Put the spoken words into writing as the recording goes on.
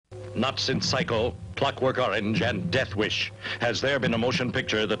Not since Psycho, Clockwork Orange, and Death Wish has there been a motion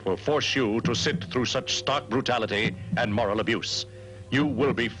picture that will force you to sit through such stark brutality and moral abuse. You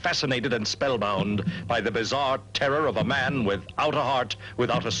will be fascinated and spellbound by the bizarre terror of a man without a heart,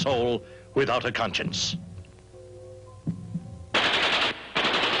 without a soul, without a conscience.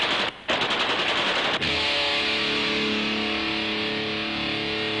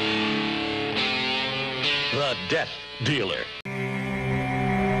 The Death Dealer.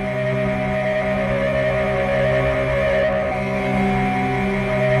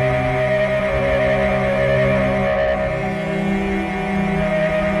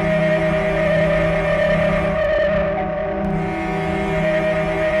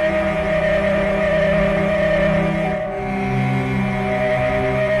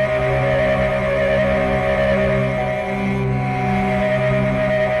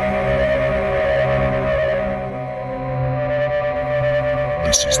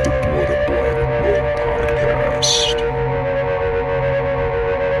 This is the Blood and Black Rum Podcast.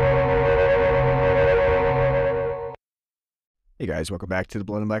 Hey guys, welcome back to the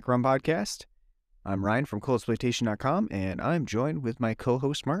Blood and Black Rum Podcast. I'm Ryan from ColdExploitation.com, and I'm joined with my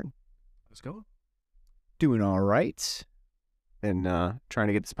co-host Martin. Let's go. Doing all right. Been trying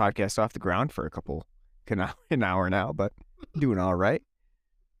to get this podcast off the ground for an hour now, but doing all right.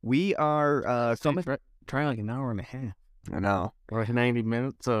 We are coming. Try like an hour and a half. I know. Or 90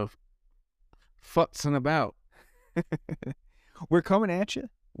 minutes of futzing about. We're coming at you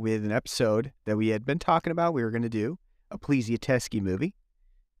with an episode that we had been talking about. We were going to do a Polizioteschi movie,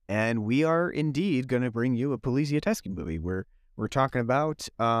 and we are indeed going to bring you a Polizioteschi movie. We're talking about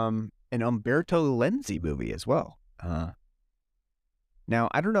an Umberto Lenzi movie as well. Now,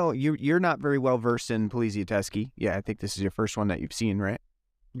 I don't know, you're not very well versed in Polizioteschi. Yeah, I think this is your first one that you've seen, right?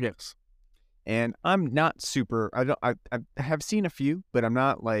 Yes. And I'm not super. I have seen a few, but I'm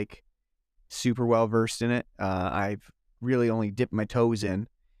not like super well versed in it. I've really only dipped my toes in,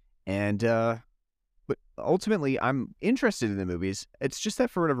 and but ultimately I'm interested in the movies. It's just that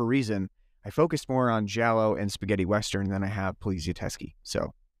for whatever reason I focused more on Giallo and spaghetti western than I have Polizioteschi.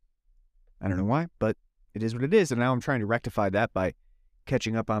 So I don't know why, but it is what it is, and now I'm trying to rectify that by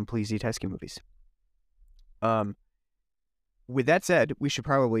catching up on Polizioteschi movies. With that said, we should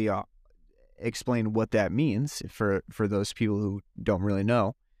probably explain what that means for those people who don't really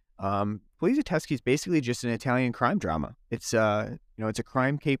know. Polizioteschi is basically just an Italian crime drama. It's it's a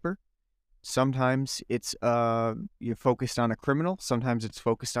crime caper. Sometimes it's you're focused on a criminal. Sometimes it's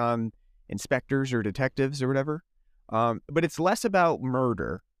focused on inspectors or detectives or whatever. But it's less about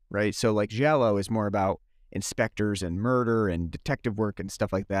murder, right? So like Giallo is more about inspectors and murder and detective work and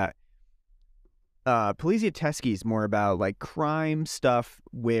stuff like that. Polizioteschi is more about like crime stuff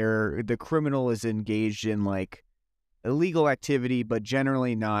where the criminal is engaged in like illegal activity, but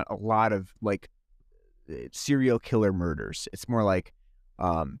generally not a lot of like serial killer murders. It's more like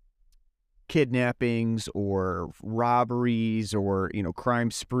kidnappings or robberies or,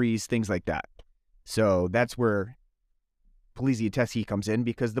 crime sprees, things like that. So that's where Polizioteschi comes in,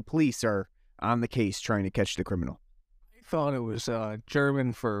 because the police are on the case trying to catch the criminal. I thought it was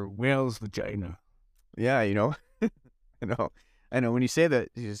German for whale's vagina. Yeah, I know. When you say that,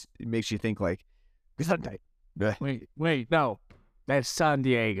 it makes you think like, Gesundheit. Wait, no. That's San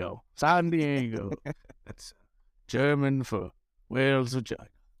Diego. San Diego. That's German for whale's vagina.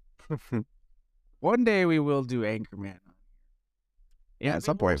 One day we will do Anchorman. Yeah, at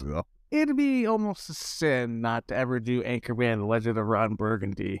some point we will. It'd be almost a sin not to ever do Anchorman, The Legend of Ron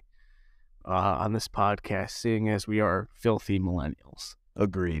Burgundy on this podcast, seeing as we are filthy millennials.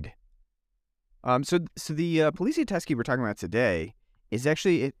 Agreed. So the Polizioteschi we're talking about today is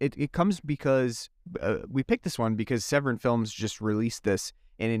actually, it comes because we picked this one because Severin Films just released this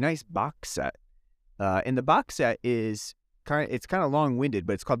in a nice box set. And the box set is kind of long-winded,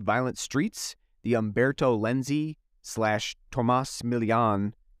 but it's called Violent Streets, the Umberto Lenzi / Tomas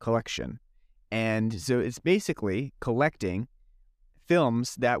Milian collection. And so it's basically collecting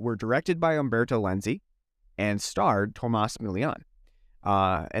films that were directed by Umberto Lenzi and starred Tomas Milian.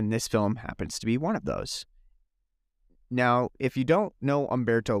 And this film happens to be one of those. Now, if you don't know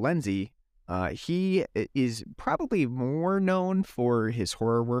Umberto Lenzi, he is probably more known for his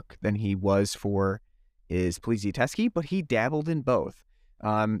horror work than he was for his Polizioteschi, but he dabbled in both.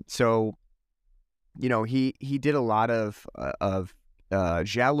 So, he did a lot of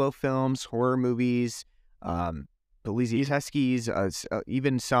Giallo films, horror movies, Polizioteschi's,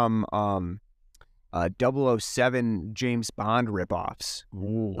 even some 007 James Bond ripoffs.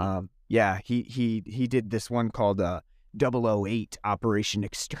 Yeah, he did this one called 008 Operation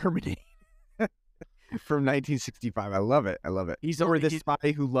Exterminate. from 1965. I love it. I love it. He's Or only- the he- spy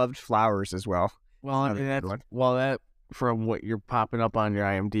who loved flowers as well. Well, Another and good that's one. well that from what you're popping up on your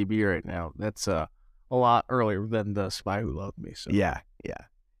IMDb right now. That's a lot earlier than The Spy Who Loved Me. So Yeah.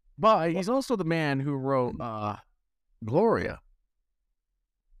 but he's also the man who wrote Gloria.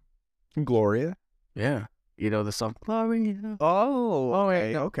 Gloria. Yeah, you know the song Gloria. Oh. Oh, Okay.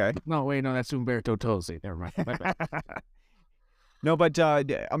 wait, no. Okay. No, wait, no, that's Umberto Tozzi. Never mind. My bad. No, but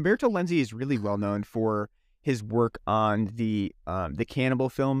Umberto Lenzi is really well known for his work on the cannibal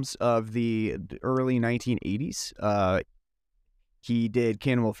films of the early 1980s. He did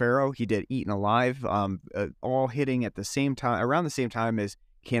Cannibal Pharaoh. He did Eaten Alive. All hitting at the same time, around the same time as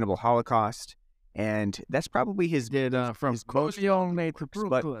Cannibal Holocaust, and that's probably his Did from his most Corleone to but-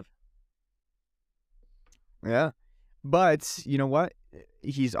 Brooklyn. Yeah. But you know what?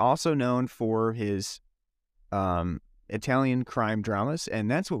 He's also known for his Italian crime dramas,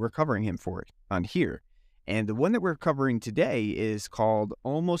 and that's what we're covering him for on here. And the one that we're covering today is called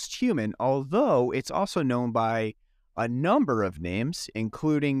Almost Human, although it's also known by a number of names,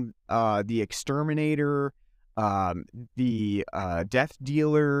 including The Exterminator, the Death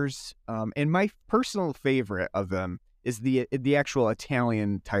Dealers, and my personal favorite of them is the actual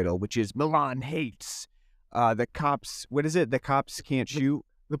Italian title, which is Milan Hates. The cops, what is it? The cops can't shoot.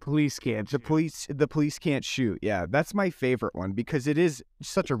 The police can't. The police can't shoot. Yeah, that's my favorite one because it is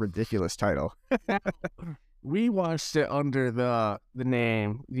such a ridiculous title. We watched it under the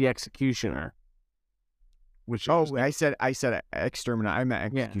name The Executioner. Which I said Exterminator. I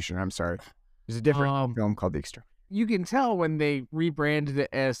meant Yeah. Executioner. I'm sorry. There's a different film called The Exterminator. you can tell when they rebranded it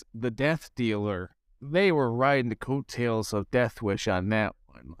as The Death Dealer, they were riding the coattails of Death Wish on that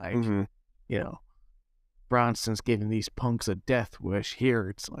one. Like, Mm-hmm. you know, Bronson's giving these punks a death wish. Here,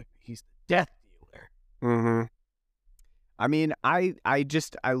 it's like he's the Death Dealer. Mm-hmm. I mean, I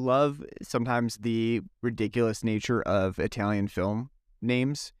love sometimes the ridiculous nature of Italian film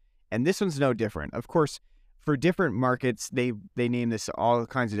names, and this one's no different. Of course, for different markets, they name this all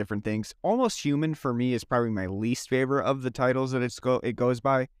kinds of different things. Almost Human for me is probably my least favorite of the titles that it goes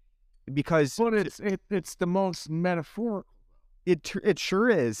by, because But it's the most metaphorical. it sure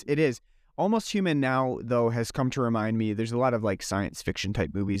is. It is. Almost Human now, though, has come to remind me, there's a lot of like science fiction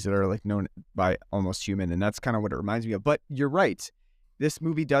type movies that are like known by Almost Human, and that's kind of what it reminds me of. But you're right. This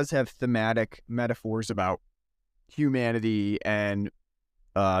movie does have thematic metaphors about humanity and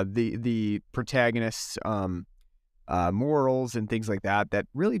the protagonist's morals and things like that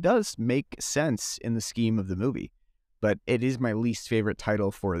really does make sense in the scheme of the movie. But it is my least favorite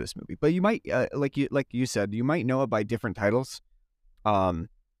title for this movie. But you might, like you said, you might know it by different titles.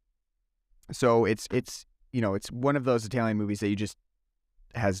 So it's one of those Italian movies that you just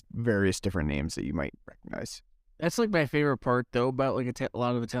has various different names that you might recognize. That's like my favorite part, though, about like a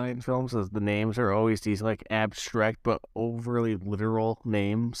lot of Italian films is the names are always these like abstract but overly literal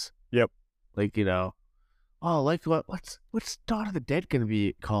names. Yep. Like, you know, oh, like what's Dawn of the Dead gonna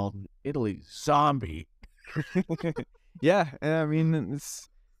be called in Italy? Zombie. Yeah, I mean, it's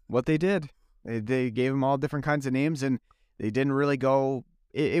what they did. They gave them all different kinds of names, and they didn't really go.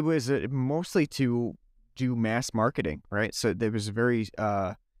 It was mostly to do mass marketing, right? So there was a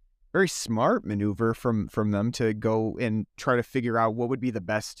very smart maneuver from them to go and try to figure out what would be the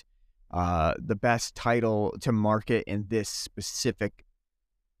best title to market in this specific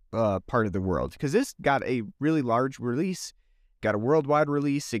part of the world, because this got a really large release, got a worldwide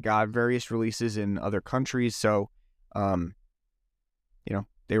release, it got various releases in other countries. So,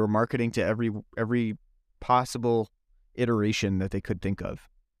 they were marketing to every possible iteration that they could think of.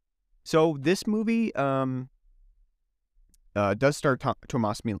 So this movie does star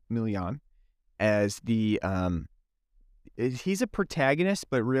Tomas Milian as the he's a protagonist,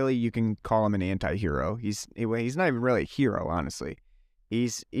 but really you can call him an anti-hero. He's not even really a hero, honestly.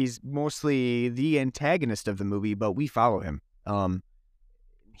 He's mostly the antagonist of the movie, but we follow him.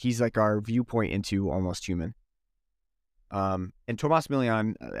 He's like our viewpoint into Almost Human. And Tomas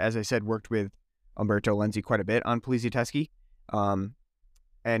Milian, as I said, worked with Umberto Lenzi quite a bit on Poliziotteschi.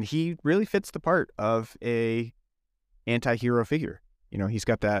 And he really fits the part of a anti-hero figure. He's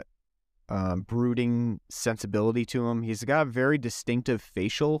got that brooding sensibility to him. He's got very distinctive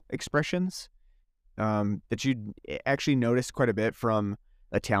facial expressions that you actually notice quite a bit from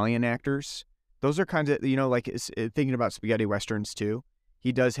Italian actors. Those are kinds of, like thinking about spaghetti westerns too.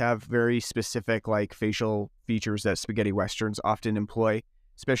 He does have very specific like facial features that spaghetti westerns often employ,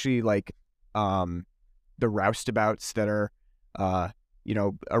 especially like the roustabouts that are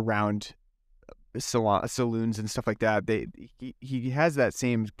around saloons and stuff like that. He has that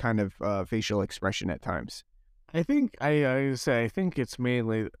same kind of facial expression at times. I think I think it's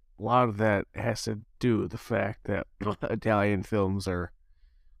mainly a lot of that has to do with the fact that Italian films are,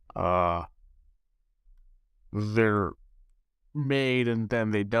 they're made and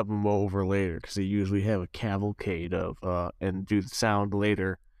then they dub them over later because they usually have a cavalcade of, and do the sound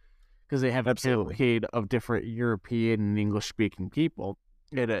later because they have a cavalcade of different European and English-speaking people.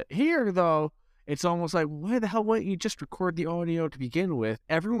 And here, though, it's almost like, why the hell wouldn't you just record the audio to begin with?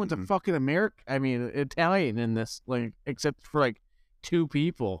 Everyone's a fucking Italian in this, like, except for, like, 2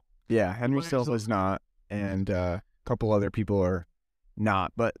 people. Yeah, Henry Silva's not, and a couple other people are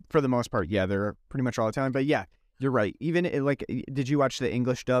not. But for the most part, yeah, they're pretty much all Italian. But yeah, you're right. Even, did you watch the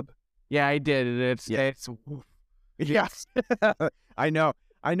English dub? Yeah, I did. It's Yes. I know.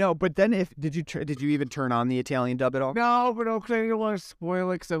 But then did you even turn on the Italian dub at all? No, but okay, I don't want to spoil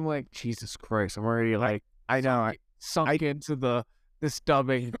it because I'm like, Jesus Christ, I'm already like, I know. Sunk into this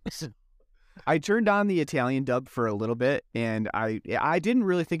dubbing. I turned on the Italian dub for a little bit, and I didn't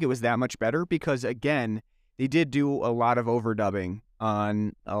really think it was that much better because, again, they did do a lot of overdubbing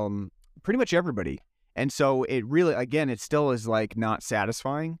on pretty much everybody. And so it really, again, it still is, like, not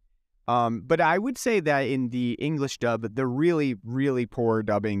satisfying. But I would say that in the English dub, the really, really poor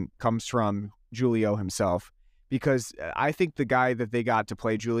dubbing comes from Giulio himself, because I think the guy that they got to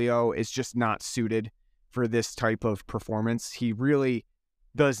play Giulio is just not suited for this type of performance. He really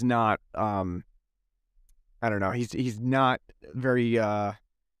does not, I don't know, he's not very, what's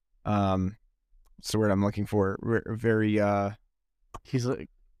the word I'm looking for? Very, he's like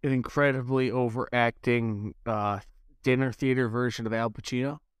an incredibly overacting, dinner theater version of Al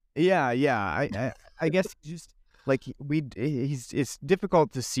Pacino. Yeah. I guess just like it's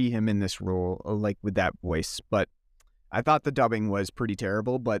difficult to see him in this role, like with that voice. But I thought the dubbing was pretty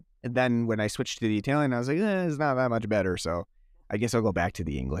terrible. But then when I switched to the Italian, I was like, it's not that much better. So I guess I'll go back to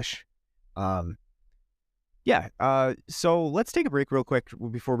the English. So let's take a break real quick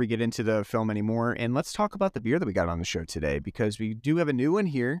before we get into the film anymore, and let's talk about the beer that we got on the show today, because we do have a new one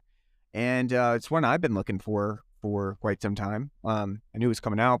here, and it's one I've been looking for quite some time. I knew it was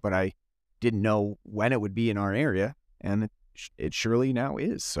coming out, but I didn't know when it would be in our area, and it surely now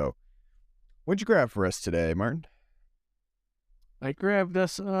is. So what'd you grab for us today, Martin? I grabbed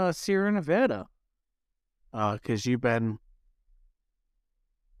us Sierra Nevada, because you've been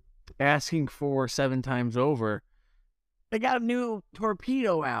asking for 7 times over. They got a new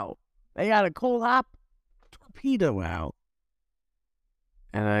torpedo out. They got a cold hop torpedo out.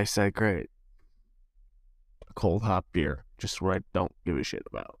 And I said, great. Cold hop beer, just what I don't give a shit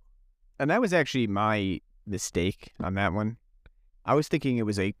about. And that was actually my mistake on that one. I was thinking it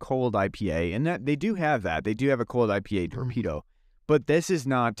was a cold IPA, and that they do have that. They do have a cold IPA torpedo, but this is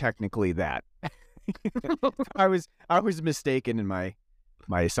not technically that. I was mistaken in my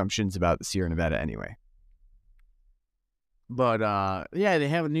assumptions about the Sierra Nevada anyway. But yeah, they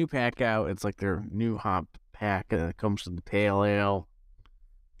have a new pack out. It's like their new hop pack, and it comes with the pale ale,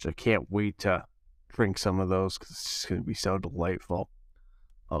 which I can't wait to drink some of those because it's just going to be so delightful.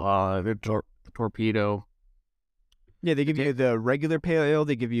 The torpedo. Yeah, they give you the regular pale ale.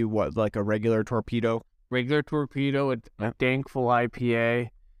 They give you what, like a regular torpedo? Regular torpedo, a Dankful IPA,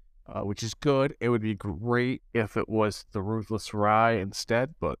 which is good. It would be great if it was the Ruthless Rye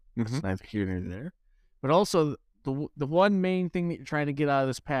instead, but it's neither here nor there. But also, the one main thing that you're trying to get out of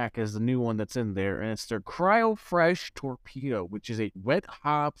this pack is the new one that's in there, and it's their Cryo Fresh Torpedo, which is a wet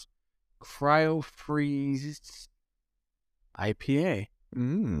hops cryo freeze IPA.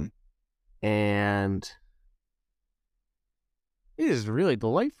 And it is really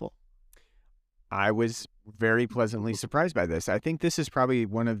delightful. I was very pleasantly surprised by this. I think this is probably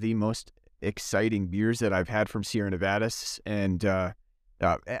one of the most exciting beers that I've had from Sierra Nevada, and a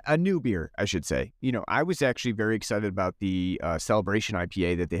new beer, I should say. You know, I was actually very excited about the Celebration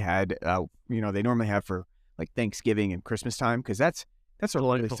IPA that they had. They normally have for like Thanksgiving and Christmas time, because that's a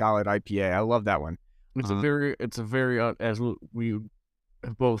really solid IPA. I love that one. It's a very as we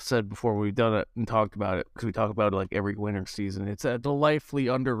have both said before, we've done it and talked about it, because we talk about it like every winter season. It's a delightfully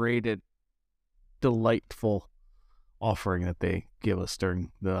underrated, delightful offering that they give us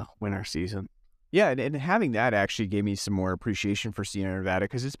during the winter season. Yeah, and having that actually gave me some more appreciation for Sierra Nevada,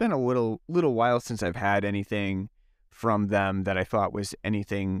 because it's been a little while since I've had anything from them that I thought was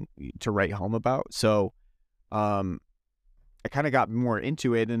anything to write home about. So I kind of got more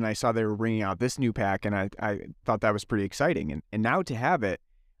into it, and I saw they were bringing out this new pack, and I thought that was pretty exciting. And now to have it,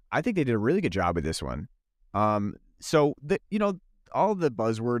 I think they did a really good job with this one. So all the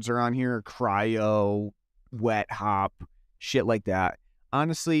buzzwords are on here: cryo, wet hop, shit like that.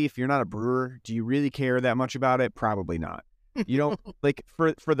 Honestly, if you're not a brewer, do you really care that much about it? Probably not. You don't like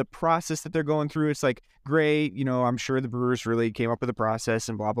for the process that they're going through. It's like great, I'm sure the brewers really came up with a process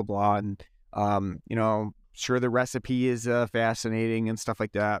and blah blah blah, and sure the recipe is fascinating and stuff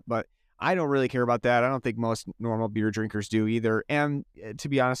like that. But I don't really care about that. I don't think most normal beer drinkers do either. And to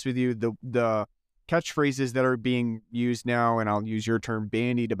be honest with you, the catchphrases that are being used now, and I'll use your term,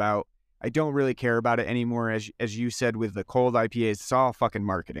 bandied about, I don't really care about it anymore. As you said with the cold IPAs, it's all fucking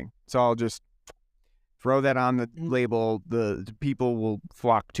marketing. It's all just throw that on the label. The people will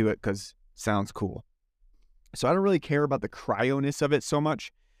flock to it because it sounds cool. So I don't really care about the cryo-ness of it so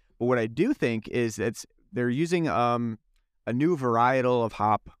much. But what I do think is they're using a new varietal of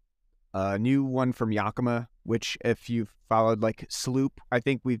hop, a new one from Yakima, which if you've followed like Sloop, I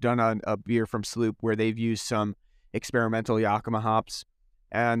think we've done a beer from Sloop where they've used some experimental Yakima hops.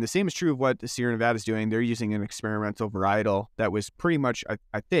 And the same is true of what the Sierra Nevada is doing. They're using an experimental varietal that was pretty much,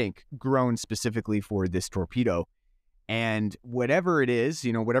 I think, grown specifically for this torpedo. And whatever it is,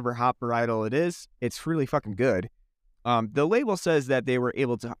 whatever hop varietal it is, it's really fucking good. The label says that they were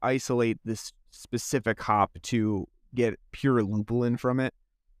able to isolate this specific hop to get pure lupulin from it.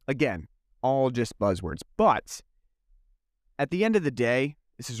 Again, all just buzzwords. But at the end of the day,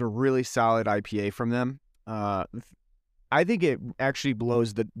 this is a really solid IPA from them. I think it actually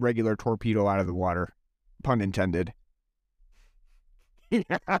blows the regular torpedo out of the water. Pun intended.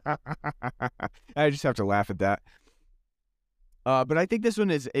 I just have to laugh at that. But I think this one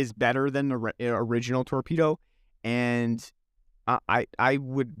is better than the original torpedo. And I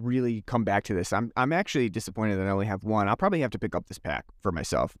would really come back to this. I'm actually disappointed that I only have one. I'll probably have to pick up this pack for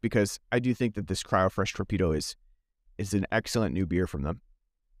myself because I do think that this CryoFresh Torpedo is an excellent new beer from them.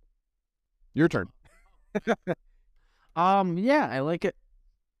 Your turn. Yeah, I like it.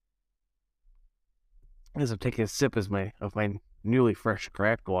 As I'm taking a sip of my newly fresh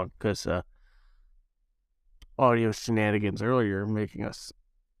cracked one, because audio shenanigans earlier making us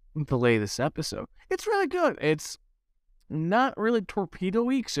delay this episode. It's really good. It's not really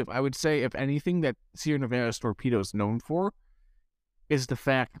torpedo-y, so I would say, if anything, that Sierra Nevada's torpedo is known for is the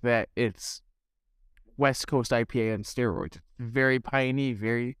fact that it's West Coast IPA on steroids. Very piney,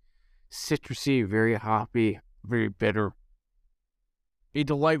 very citrusy, very hoppy, very bitter. A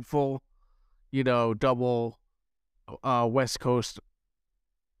delightful, double West Coast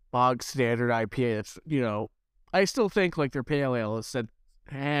bog standard IPA. That's, I still think like their pale ale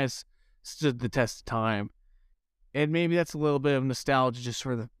has stood the test of time. And maybe that's a little bit of nostalgia just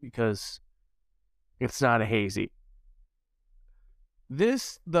because it's not a hazy.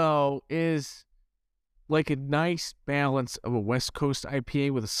 This, though, is like a nice balance of a West Coast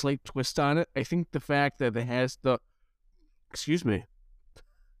IPA with a slight twist on it. I think the fact that it has excuse me.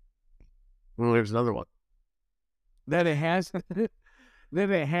 Well, there's another one. That it has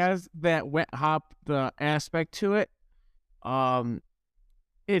that wet hop aspect to it.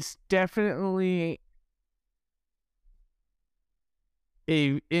 It's definitely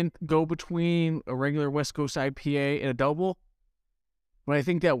a go between a regular West Coast IPA and a double. But I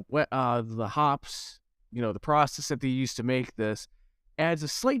think that the hops, the process that they use to make this, adds a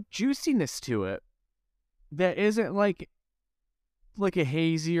slight juiciness to it that isn't like a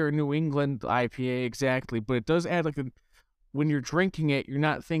hazy or New England IPA exactly, but it does add when you're drinking it, you're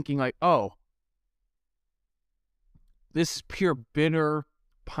not thinking like, oh, this is pure bitter,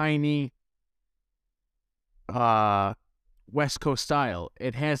 piney, West Coast style.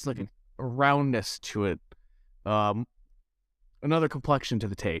 It has like a roundness to it, another complexion to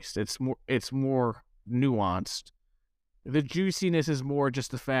the taste. It's more nuanced. The juiciness is more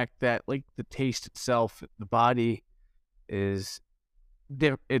just the fact that like the taste itself, the body is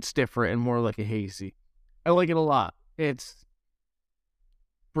it's different and more like a hazy. I like it a lot. It's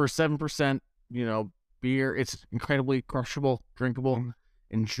for 7%, beer. It's incredibly crushable, drinkable,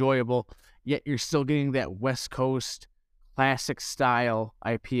 enjoyable. Yet you're still getting that West Coast classic style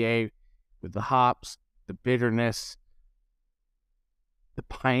IPA with the hops, the bitterness, the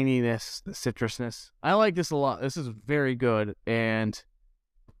pininess, the citrusness. I like this a lot. This is very good. And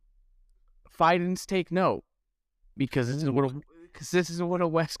Fidens take note because this is what a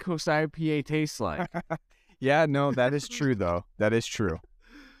West Coast IPA tastes like. Yeah, no, that is true though. That is true.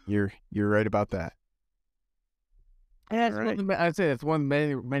 You're right about that. And I'd say that's one of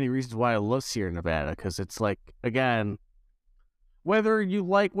the many reasons why I love Sierra Nevada, because it's like, again, whether you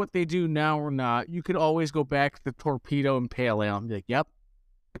like what they do now or not, you could always go back to the Torpedo and Pale Ale and be like, yep,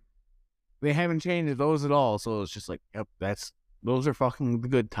 they haven't changed those at all. So it's just like, yep, those are fucking the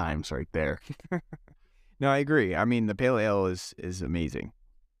good times right there. No, I agree. I mean, the Pale Ale is amazing.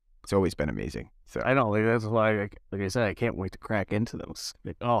 It's always been amazing. So I know, like that's why, like I said, I can't wait to crack into those.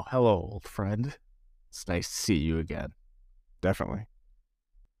 Like, oh, hello, old friend. It's nice to see you again. definitely.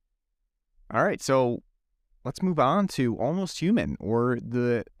 All right, so let's move on to Almost Human, or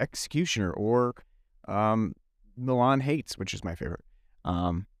The Executioner, or Milan Hates, which is my favorite.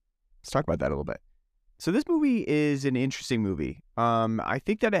 Let's talk about that a little bit. So this movie is an interesting movie. I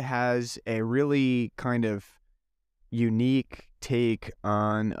think that it has a really kind of unique take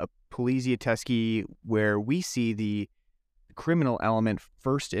on a Polizia-Teschi, where we see the criminal element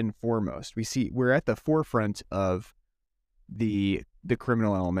first and foremost. We're at the forefront of the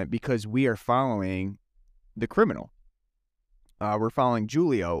criminal element because we are following the criminal. We're following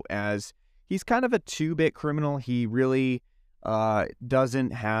Giulio as he's kind of a two-bit criminal. He really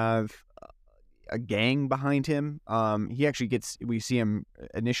doesn't have a gang behind him. We see him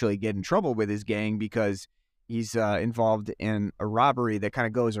initially get in trouble with his gang because he's involved in a robbery that kind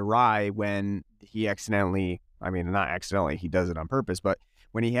of goes awry when he not accidentally, he does it on purpose, but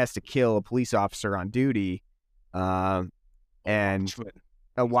when he has to kill a police officer on duty, and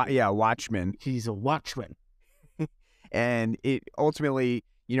a watchman. He's a watchman. And it ultimately,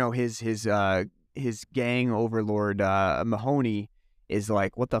 his gang overlord, Mahoney, is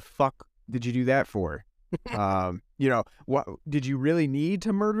like, what the fuck did you do that for? What did you really need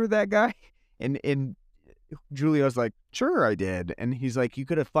to murder that guy? And Giulio's like, sure I did. And he's like, you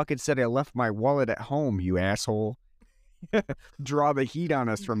could have fucking said I left my wallet at home, you asshole. Draw the heat on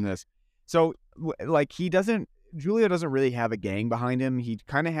us from this. So Giulio doesn't really have a gang behind him. He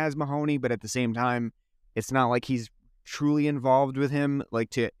kind of has Mahoney, but at the same time, it's not like he's truly involved with him,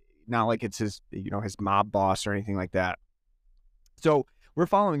 not like it's his mob boss or anything like that. So we're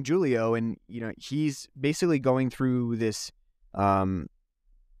following Giulio, and he's basically going through this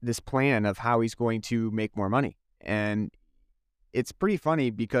plan of how he's going to make more money. And it's pretty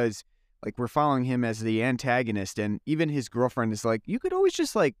funny because we're following him as the antagonist, and even his girlfriend is like, you could always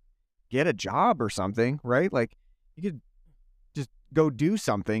just get a job or something, right? Like you could just go do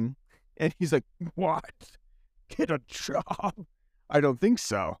something. And he's like, what? Get a job? I don't think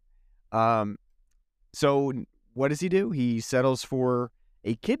so. So what does he do? He settles for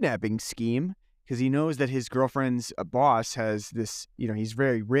a kidnapping scheme because he knows that his girlfriend's boss has this, he's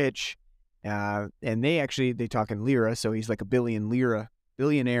very rich, and they talk in lira, so he's like a billionaire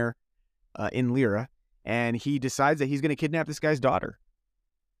in lira, and he decides that he's going to kidnap this guy's daughter.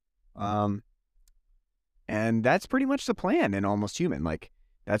 And that's pretty much the plan in Almost Human.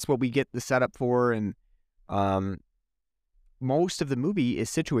 That's what we get the setup for, and most of the movie is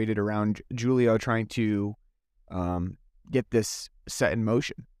situated around Giulio trying to get this set in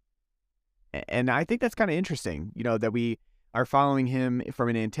motion. And I think that's kind of interesting, that we are following him from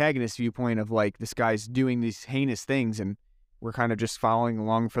an antagonist viewpoint of this guy's doing these heinous things, and we're kind of just following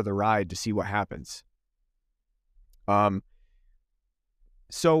along for the ride to see what happens.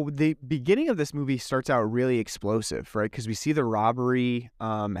 So the beginning of this movie starts out really explosive, right? Because we see the robbery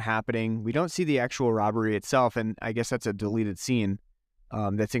happening. We don't see the actual robbery itself, and I guess that's a deleted scene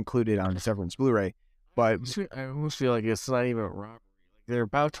that's included on Severance Blu-ray. But I almost feel like it's not even a robbery. They're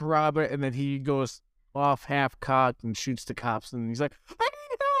about to rob it, and then he goes off half-cocked and shoots the cops, and he's like, I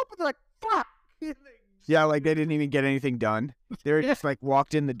need help! And they're like, fuck! Yeah, they didn't even get anything done. They just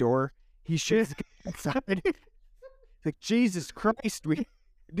walked in the door. He shoots outside. It's like, Jesus Christ, we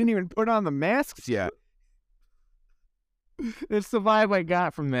didn't even put on the masks yet. It's the vibe I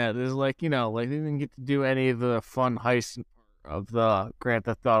got from that. Is they didn't get to do any of the fun heist of the Grand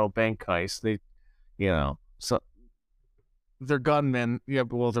Theft Auto bank heist. They, so their gunmen, their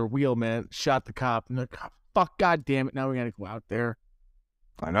wheelmen shot the cop, and they're like, fuck, God damn it, now we gotta go out there.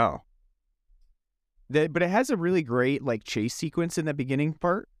 I know. But it has a really great chase sequence in the beginning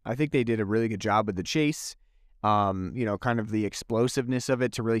part. I think they did a really good job with the chase. Kind of the explosiveness of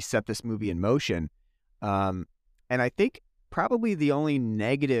it to really set this movie in motion. And I think probably the only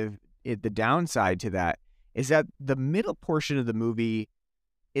negative, the downside to that, is that the middle portion of the movie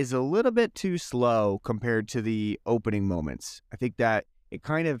is a little bit too slow compared to the opening moments. I think that it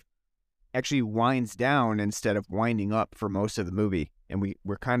kind of actually winds down instead of winding up for most of the movie. And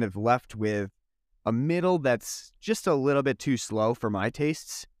we're kind of left with a middle that's just a little bit too slow for my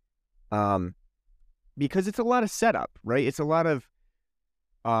tastes. Because it's a lot of setup, right? It's a lot of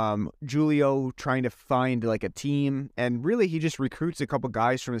Giulio trying to find a team, and really he just recruits a couple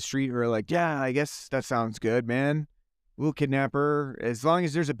guys from the street who are like, yeah, I guess that sounds good, man. We'll kidnap her as long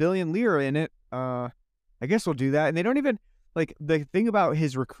as there's $1 billion lira in it. I guess we'll do that. And they don't even the thing about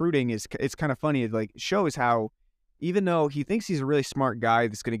his recruiting is it's kind of funny. It shows how even though he thinks he's a really smart guy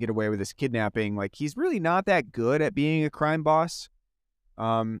that's going to get away with this kidnapping, he's really not that good at being a crime boss.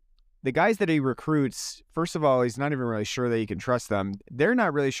 The guys that he recruits, first of all, he's not even really sure that he can trust them. They're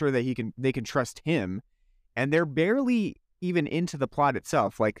not really sure that they can trust him. And they're barely even into the plot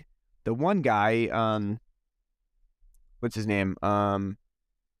itself. Like the one guy, what's his name?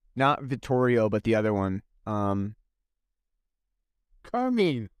 Not Vittorio, but the other one.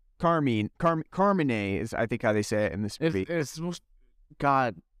 Carmine is, I think, how they say it in this movie. It's supposed.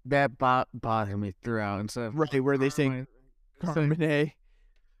 God, that bothered me throughout. Instead of Right, where they say Carmine.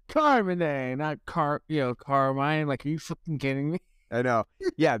 Carmine, not Carmine. Like, are you fucking kidding me? I know.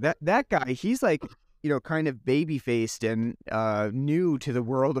 Yeah, that guy, he's like, kind of baby-faced and new to the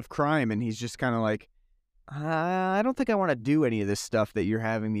world of crime, and he's just kind of like, I don't think I want to do any of this stuff that you're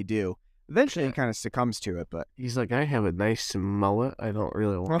having me do. Eventually, he kind of succumbs to it, but he's like, I have a nice mullet. I don't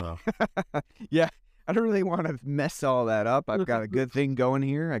really want to. Yeah, I don't really want to mess all that up. I've got a good thing going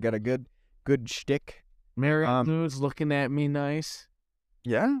here. I got a good shtick. Mary Lou's looking at me nice.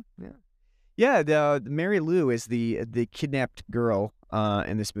 Yeah. The Mary Lou is the kidnapped girl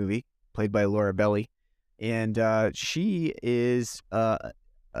in this movie, played by Laura Belli, and she is a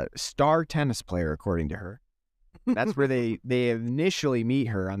star tennis player, according to her. That's where they initially meet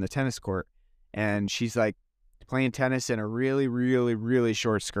her, on the tennis court, and she's like playing tennis in a really, really, really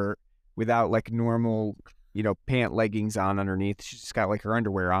short skirt without like normal, pant leggings on underneath. She's just got like her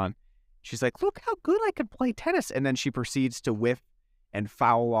underwear on. She's like, look how good I can play tennis. And then she proceeds to whiff and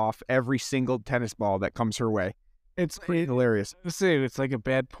foul off every single tennis ball that comes her way. It's pretty hilarious. It's like a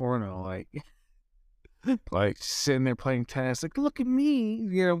bad porno, like sitting there playing tennis, like, look at me,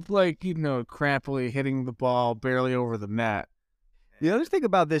 crappily hitting the ball barely over the net. The other thing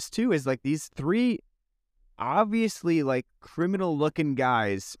about this too is like these three obviously like criminal looking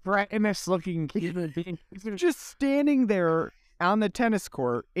guys, threatenous looking human beings, they're just standing there on the tennis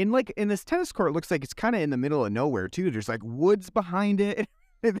court. In this tennis court, it looks like it's kind of in the middle of nowhere too. There's like woods behind it.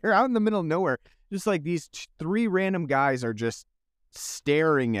 They're out in the middle of nowhere. Just like these three random guys are just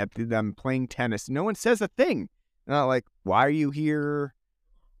staring at them playing tennis. No one says a thing. Not like, why are you here?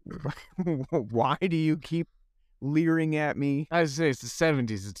 Why do you keep leering at me? I say it's the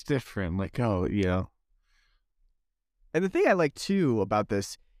 70s. It's different. Like, oh, yeah. And the thing I like too about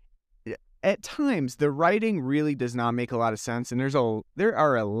this, at times the writing really does not make a lot of sense, and there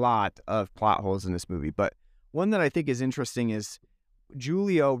are a lot of plot holes in this movie. But one that I think is interesting is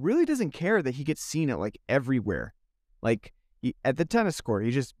Giulio really doesn't care that he gets seen at like everywhere. Like at the tennis court,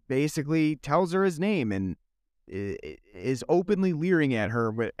 he just basically tells her his name and is openly leering at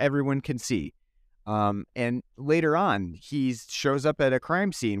her, what everyone can see. And later on, he shows up at a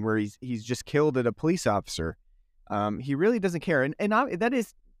crime scene where he's just killed at a police officer. He really doesn't care, and that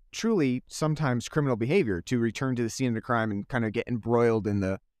is truly sometimes criminal behavior, to return to the scene of the crime and kind of get embroiled in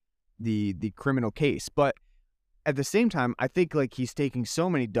the criminal case. But at the same time, I think like he's taking so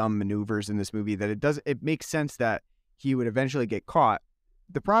many dumb maneuvers in this movie that it makes sense that he would eventually get caught.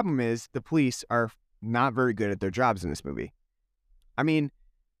 The problem is the police are not very good at their jobs in this movie. I mean,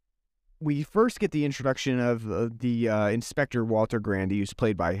 we first get the introduction of the Inspector Walter Grandi, who's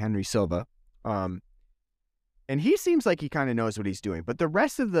played by Henry Silva. And he seems like he kind of knows what he's doing. But the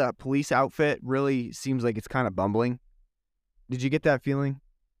rest of the police outfit really seems like it's kind of bumbling. Did you get that feeling?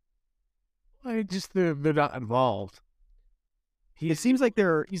 They're not involved. It seems like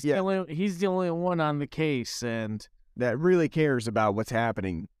he's the only one on the case, and that really cares about what's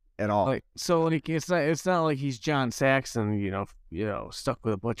happening at all. It's not like he's John Saxon, stuck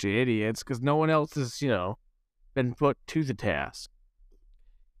with a bunch of idiots, because no one else has, been put to the task.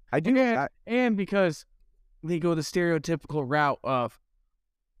 And because they go the stereotypical route of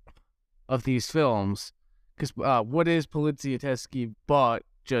these films, because what is Poliziotteschi but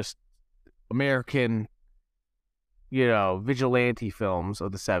just American, vigilante films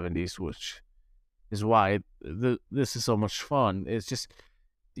of the 70s, which is why this is so much fun. It's just,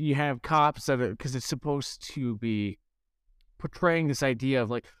 you have cops that are, because it's supposed to be portraying this idea of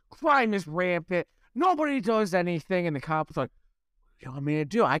like, crime is rampant, nobody does anything, and the cop's like, what do you want me to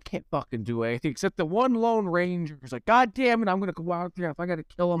do? I can't fucking do anything, except the one lone ranger who's like, God damn it, I'm going to go out there, if I got to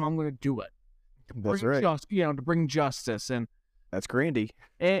kill him, I'm going to do it. That's right. To bring justice. And that's Grandi.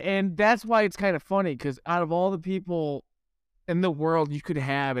 And that's why it's kind of funny, because out of all the people in the world you could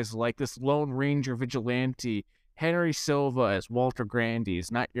have as like this Lone Ranger vigilante, Henry Silva as Walter Grandi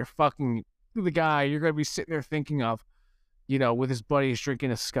is not your fucking the guy you're going to be sitting there thinking of, with his buddies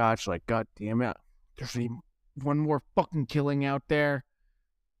drinking a scotch, like, God damn it, there's one more fucking killing out there.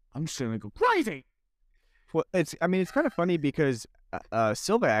 I'm just going to go crazy. Well, it's kind of funny because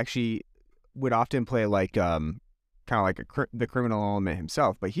Silva actually would often play like kind of like the criminal element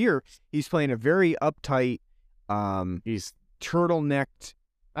himself, but here he's playing a very uptight, he's turtlenecked,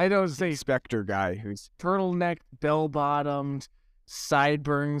 I don't say inspector guy who's turtlenecked, bell-bottomed,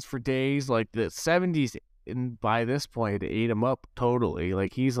 sideburns for days. Like the 70s and by this point, it ate him up totally.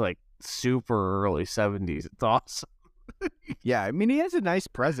 Like, he's like super early 70s. It's awesome. Yeah, I mean, he has a nice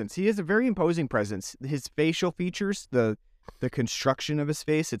presence. He has a very imposing presence. His facial features, the construction of his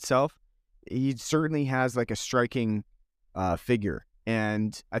face itself, he certainly has like a striking figure.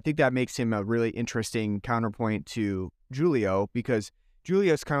 And I think that makes him a really interesting counterpoint to Julio, because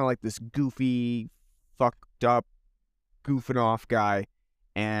Julio's kind of like this goofy, fucked up, goofing off guy.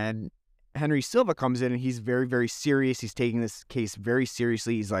 And Henry Silva comes in and he's very, very serious. He's taking this case very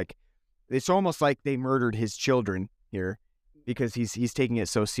seriously. He's like, it's almost like they murdered his children here, because he's taking it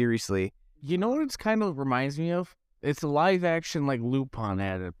so seriously. You know what it's kind of reminds me of? It's a live action like Lupin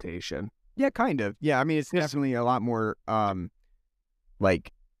adaptation. Yeah, kind of. Yeah, I mean, it's definitely a lot more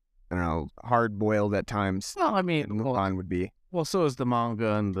like, I don't know, hard boiled at times. Well, I mean, than Lupin would be. Well, so is the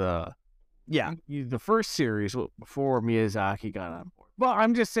manga and the first series before Miyazaki got on board. Well,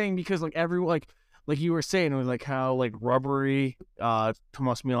 I'm just saying because like everyone like you were saying, with like how like rubbery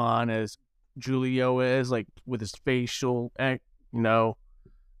Tomas Milan as Julio is, like with his facial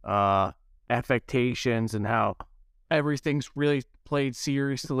affectations, and how everything's really played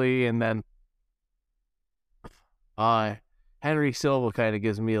seriously, and then Henry Silva kind of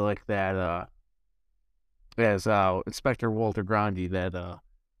gives me like that as Inspector Walter Grandi, that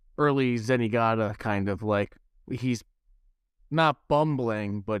early Zenigata kind of like, he's not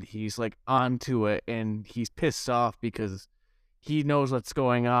bumbling, but he's like onto it, and he's pissed off because he knows what's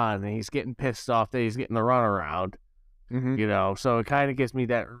going on, and he's getting pissed off that he's getting the runaround. Mm-hmm. So it kind of gives me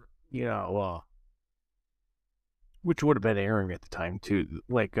that, which would have been airing at the time too,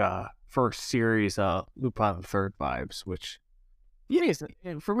 like first series Lupin the Third vibes, which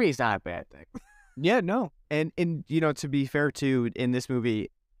for me is not a bad thing. Yeah, no. And to be fair too, in this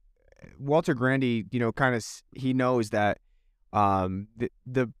movie, Walter Grandi, kind of, he knows that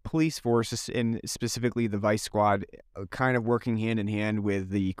the police force, and specifically the Vice Squad, kind of working hand in hand with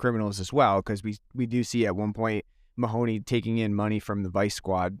the criminals as well, because we do see at one point Mahoney taking in money from the Vice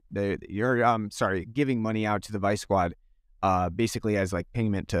Squad. Giving money out to the Vice Squad, basically as like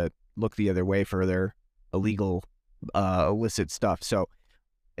payment to look the other way for their illegal, illicit stuff. So,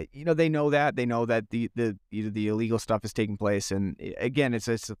 they know that the illegal stuff is taking place, and again,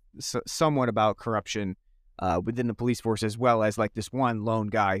 it's somewhat about corruption within the police force, as well as like this one lone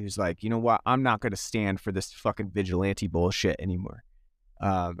guy who's like, you know what, I'm not going to stand for this fucking vigilante bullshit anymore,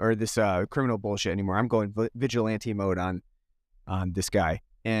 or this criminal bullshit anymore. I'm going vigilante mode on this guy,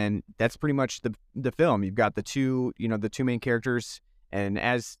 and that's pretty much the film. You've got the two main characters, and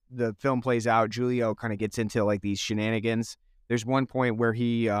as the film plays out, Julio kind of gets into like these shenanigans. There's one point where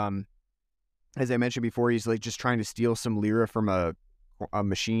he, as I mentioned before, he's like just trying to steal some lira from a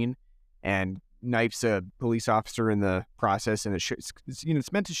machine, and knifes a police officer in the process. And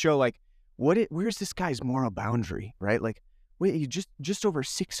it's meant to show like where's this guy's moral boundary, right? Like, wait, you just over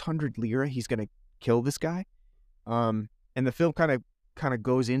 600 lira, he's gonna kill this guy. And the film kind of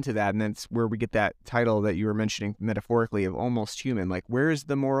goes into that, and that's where we get that title that you were mentioning metaphorically of Almost Human. Like, where is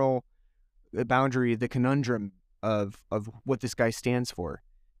the moral boundary, the conundrum of what this guy stands for?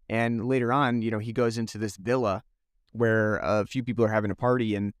 And later on, he goes into this villa where a few people are having a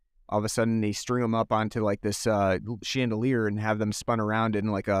party, and all of a sudden they string them up onto like this chandelier and have them spun around in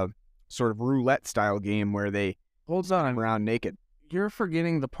like a sort of roulette style game where they hold on around naked. You're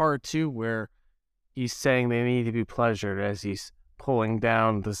forgetting the part too where he's saying they need to be pleasured as he's pulling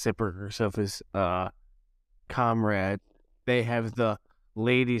down the zippers of his comrade. They have the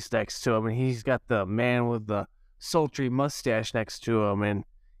ladies next to him, and he's got the man with the sultry mustache next to him, and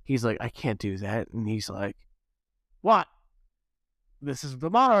he's like, I can't do that. And he's like, what? This is the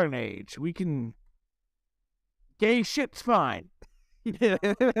modern age. We can... Gay shit's fine.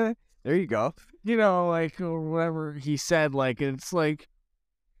 There you go. Like, or whatever he said, like, it's like,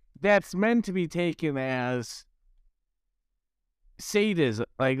 that's meant to be taken as sadism.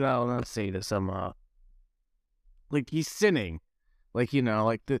 Like, no, not sadism. Like, he's sinning. Like,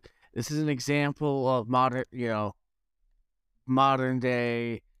 like, this is an example of modern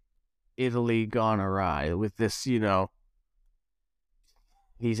day Italy gone awry with this,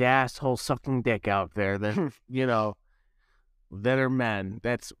 these assholes sucking dick out there that, that are men.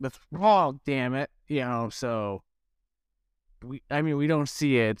 That's wrong, damn it. So we don't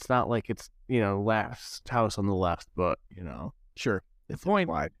see it. It's not like it's, last house on the left, but, Sure. The point,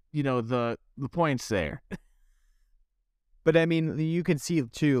 the point's there. But I mean, you can see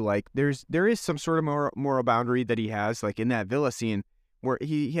too, like there is some sort of moral boundary that he has, like in that villa scene where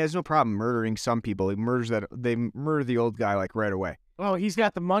he has no problem murdering some people. They murder the old guy like right away. Oh, he's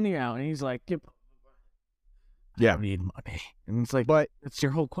got the money out, and he's like, I don't need money. And it's like, but it's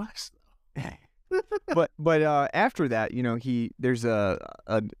your whole quest, though. But after that, there's a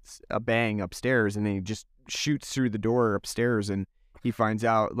bang upstairs, and then he just shoots through the door upstairs, and he finds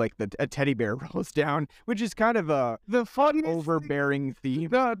out like a teddy bear rolls down, which is kind of a The funniest overbearing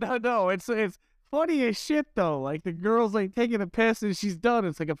theme. No. It's funny as shit though. Like the girl's like taking a piss and she's done.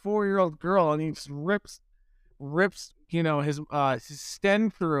 It's like a 4-year-old girl, and he just rips his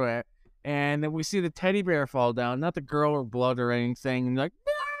stem through it, and then we see the teddy bear fall down. Not the girl or blood or anything. And like,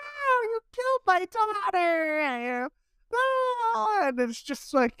 no, you killed my daughter. No, and it's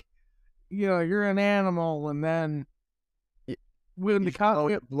just like, you're an animal, and then. When the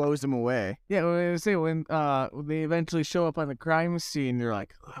cop it blows him away. Yeah, when they eventually show up on the crime scene, they're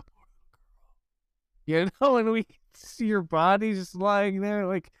like, oh, poor girl. And we see your body just lying there.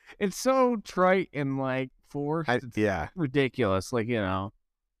 Like, it's so trite and like forced. Yeah, ridiculous. Like, I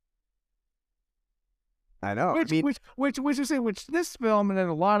know. Which this film and then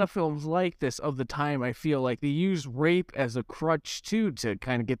a lot of films like this of the time, I feel like they use rape as a crutch too to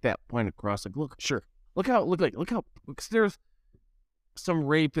kind of get that point across. Like, look how because there's some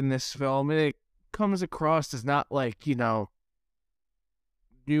rape in this film, and it comes across as not like,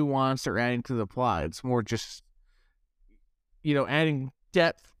 nuance or adding to the plot. It's more just, adding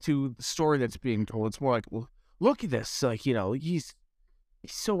depth to the story that's being told. It's more like, well, look at this. Like, he's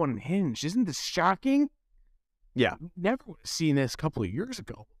so unhinged. Isn't this shocking? Yeah. Never would have seen this a couple of years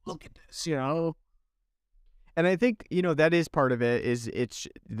ago. Look at this, And I think, that is part of it. Is it's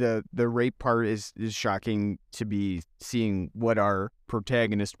the rape part is shocking to be seeing what our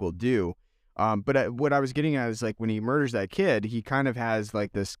protagonist will do. But what I was getting at is like when he murders that kid, he kind of has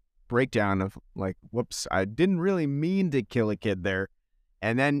like this breakdown of like, whoops, I didn't really mean to kill a kid there.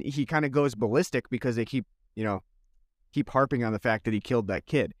 And then he kind of goes ballistic because they keep harping on the fact that he killed that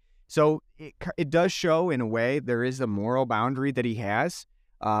kid. So it does show in a way there is a moral boundary that he has.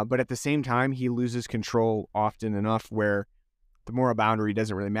 But at the same time, he loses control often enough where the moral boundary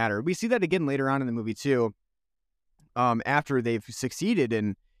doesn't really matter. We see that again later on in the movie, too. After they've succeeded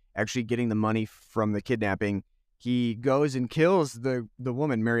in actually getting the money from the kidnapping, he goes and kills the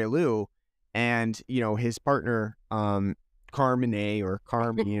woman, Mary Lou, and, his partner, Carmine or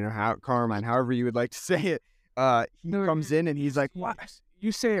Carmine, Carmine, however you would like to say it, he comes in and he's like, "What?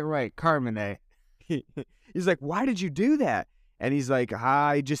 You say it right, Carmine." He's like, "Why did you do that?" And he's like,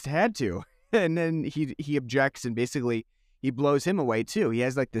 "I just had to." And then he objects, and basically he blows him away too. He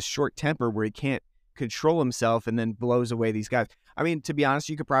has like this short temper where he can't control himself and then blows away these guys. I mean, to be honest,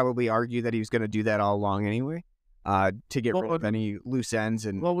 you could probably argue that he was going to do that all along anyway, to get rid of any loose ends.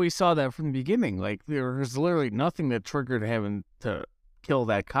 And well, we saw that from the beginning. Like, there was literally nothing that triggered him to kill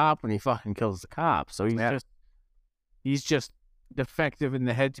that cop when he fucking kills the cop. So he's just defective in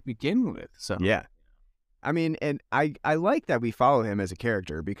the head to begin with. So yeah. I mean, and I like that we follow him as a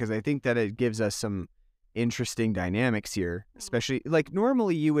character because I think that it gives us some interesting dynamics here, especially like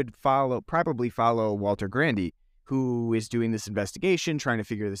normally you would probably follow Walter Grandi, who is doing this investigation, trying to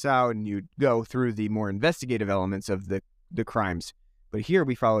figure this out, and you'd go through the more investigative elements of the crimes. But here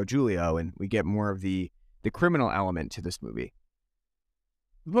we follow Giulio, and we get more of the criminal element to this movie.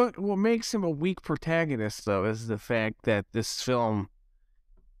 But what makes him a weak protagonist, though, is the fact that this film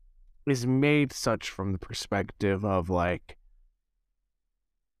is made such from the perspective of, like,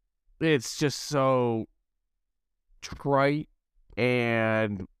 it's just so trite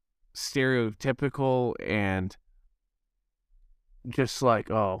and stereotypical and just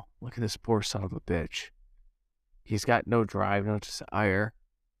like, oh, look at this poor son of a bitch. He's got no drive, no desire.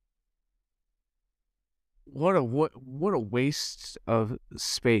 What a waste of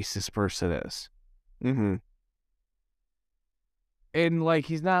space this person is. Mm-hmm. And like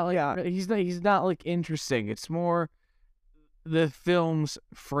he's not like interesting. It's more the film's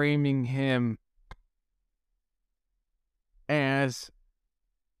framing him as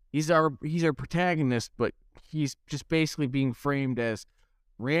he's our protagonist, but he's just basically being framed as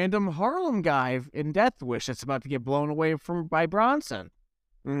random Harlem guy in Death Wish that's about to get blown away by Bronson.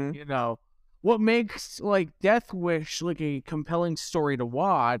 Mm-hmm. You know, what makes like Death Wish like a compelling story to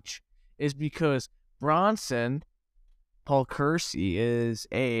watch is because Bronson, Paul Kersey, he's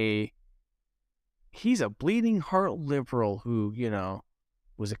a bleeding heart liberal who, you know,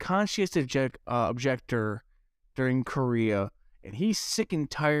 was a conscious objector during Korea, and he's sick and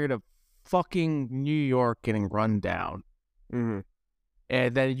tired of fucking New York getting run down. Mm-hmm.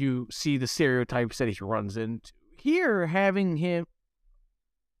 And then you see the stereotypes that he runs into. Here, having him,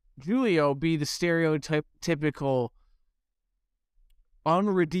 Giulio, be the stereotypical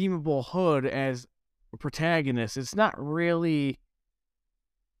unredeemable hood as a protagonist, it's not really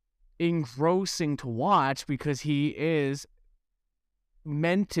engrossing to watch because he is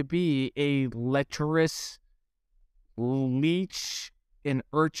meant to be a lecherous leech and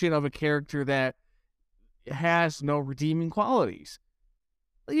urchin of a character that has no redeeming qualities.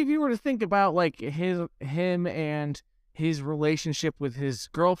 Like, if you were to think about like him and his relationship with his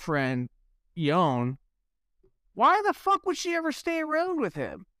girlfriend, Yon, why the fuck would she ever stay around with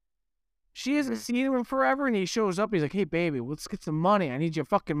him? She hasn't seen him in forever, and he shows up. He's like, "Hey, baby, let's get some money. I need your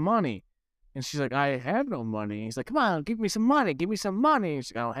fucking money." And she's like, "I have no money." He's like, "Come on, give me some money. Give me some money."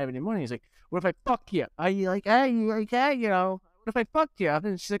 She's like, "I don't have any money." He's like, "What if I fuck you?" What if I fucked you?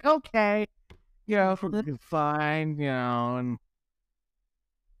 And she's like, "Okay, fine, and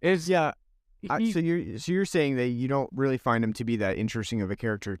it's Yeah. he- So you're saying that you don't really find him to be that interesting of a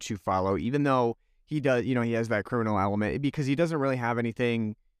character to follow, even though he does, he has that criminal element, because he doesn't really have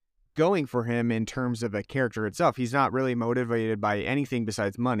anything going for him in terms of a character itself. He's not really motivated by anything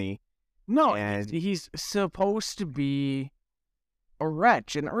besides money. no, And- he's supposed to be a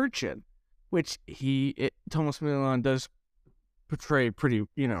wretch, an urchin, which Thomas Milan does portray pretty,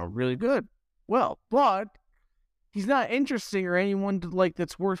 really good. Well, but he's not interesting or anyone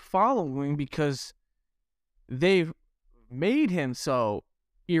that's worth following because they've made him so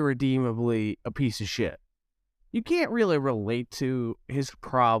irredeemably a piece of shit. You can't really relate to his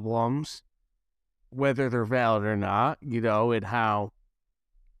problems, whether they're valid or not, and how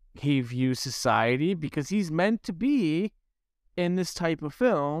he views society, because he's meant to be, in this type of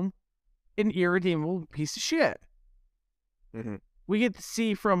film, an irredeemable piece of shit. Mhm. We get to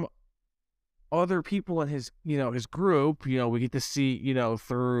see from other people in his, his group, we get to see,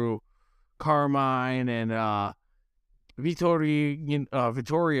 through Carmine and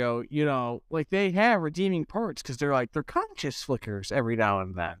Vittorio, like they have redeeming parts because they're conscious flickers every now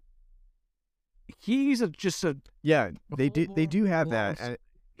and then. He's just a Yeah, they do have that. Loves-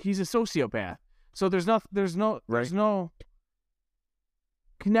 he's a sociopath. So there's no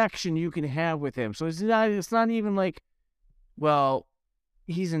connection you can have with him. So it's not even like, well,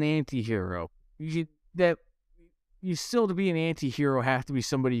 he's an anti-hero. You still, to be an anti-hero, have to be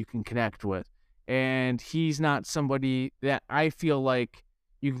somebody you can connect with. And he's not somebody that I feel like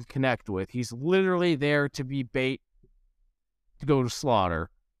you can connect with. He's literally there to be bait to go to slaughter,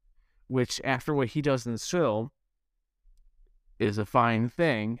 which, after what he does in this film, is a fine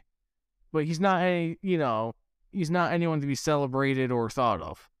thing. But he's not he's not anyone to be celebrated or thought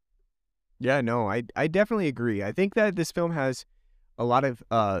of. Yeah, no, I definitely agree. I think that this film has a lot of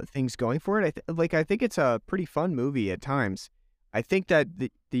things going for it. I think it's a pretty fun movie at times. I think that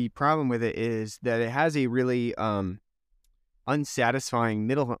the problem with it is that it has a really unsatisfying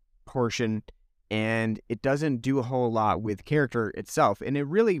middle portion, and it doesn't do a whole lot with character itself, and it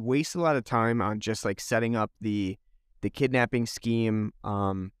really wastes a lot of time on just like setting up the kidnapping scheme.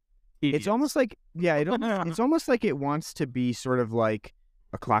 It's almost like it's almost like it wants to be sort of like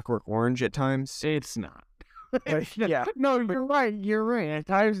a Clockwork Orange at times. It's not. Yeah. No, you're right. You're right. At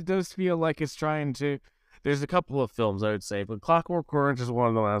times it does feel like it's trying to. There's a couple of films I would say, but Clockwork Orange is one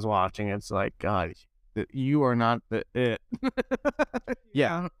of them I was watching. It's like, God, you are not the it.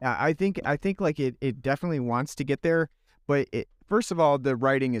 Yeah, I think like it definitely wants to get there, but first of all, the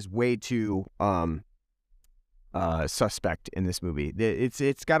writing is way too suspect in this movie.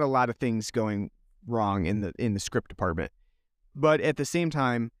 It's got a lot of things going wrong in the script department, but at the same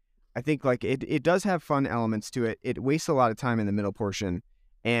time, I think like it does have fun elements to it. It wastes a lot of time in the middle portion,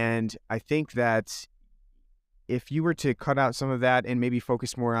 and I think that if you were to cut out some of that and maybe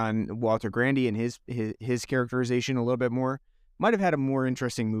focus more on Walter Grandi and his characterization a little bit more, might have had a more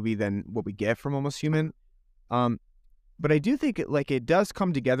interesting movie than what we get from Almost Human. But I do think it does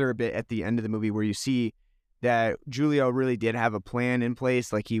come together a bit at the end of the movie, where you see that Giulio really did have a plan in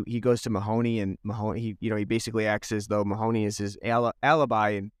place. Like he goes to Mahoney, and Mahoney, he basically acts as though Mahoney is his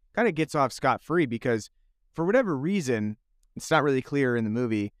alibi, and kind of gets off scot-free because for whatever reason, it's not really clear in the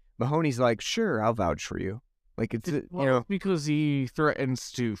movie, Mahoney's like, "Sure, I'll vouch for you." Like it's because he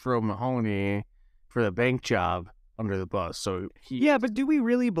threatens to throw Mahoney for the bank job under the bus. So yeah, but do we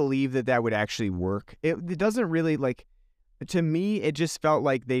really believe that would actually work? It doesn't really, like, to me, it just felt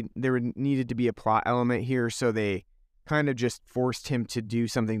like there needed to be a plot element here, so they kind of just forced him to do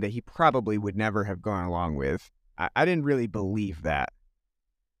something that he probably would never have gone along with. I didn't really believe that.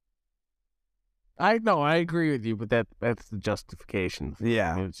 I agree with you, but that's the justification.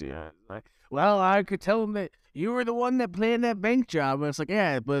 Yeah. Well, I could tell him that you were the one that planned that bank job. And it's like,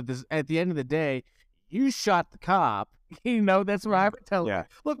 yeah, but at the end of the day, you shot the cop. That's what I would tell him. Yeah.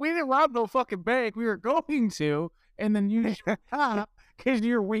 Look, we didn't rob no fucking bank. We were going to, and then you shot the cop because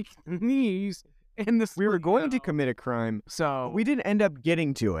you're weak in the knees. And We were going to commit a crime, so but we didn't end up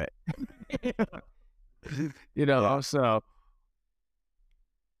getting to it. so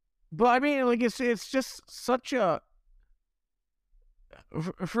But I mean, like it's just such a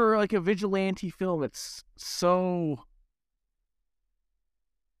for like a vigilante film. It's so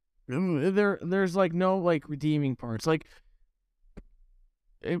there's like no like redeeming parts. Like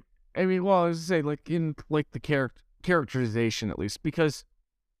I mean, well, I was to say like in like the characterization at least, because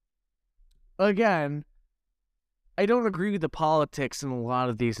again, I don't agree with the politics in a lot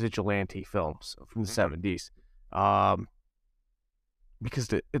of these vigilante films from the 70s. Because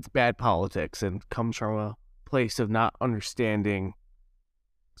it's bad politics and comes from a place of not understanding,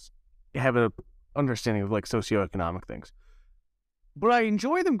 have an understanding of like socioeconomic things. But I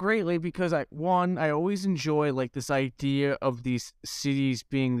enjoy them greatly because I always enjoy like this idea of these cities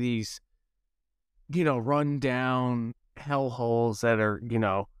being these, run down hellholes that are,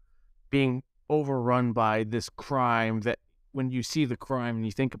 being overrun by this crime that when you see the crime and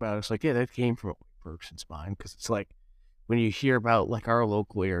you think about it, it's like, yeah, that came from a white person's mind. Because it's like when you hear about like our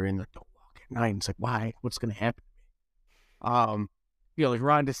local area and like, don't walk at night, it's like, why? What's going to happen? Like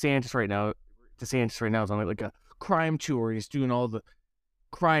Ron DeSantis right now is on like a crime tour. He's doing all the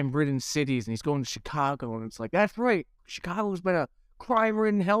crime-ridden cities and he's going to Chicago. And it's like, that's right. Chicago's been a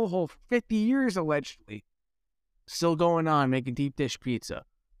crime-ridden hellhole for 50 years, allegedly. Still going on, making deep dish pizza.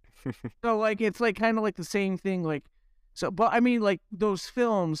 So, like, it's, like, kind of like the same thing, like, so, but, I mean, like, those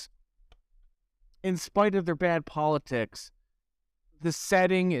films, in spite of their bad politics, the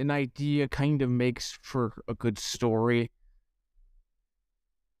setting and idea kind of makes for a good story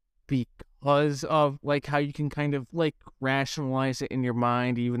because of, like, how you can kind of, like, rationalize it in your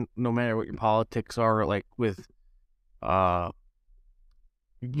mind, even no matter what your politics are, like, with,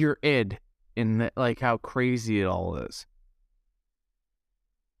 your id, in, like, how crazy it all is.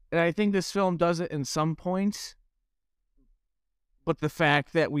 And I think this film does it in some points, but the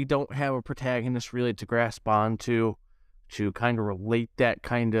fact that we don't have a protagonist really to grasp onto, to kind of relate that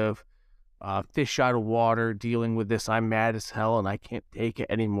kind of fish out of water, dealing with this I'm mad as hell and I can't take it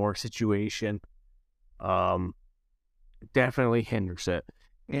anymore situation, definitely hinders it.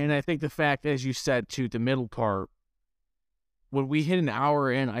 And I think the fact, as you said, too, the middle part, when we hit an hour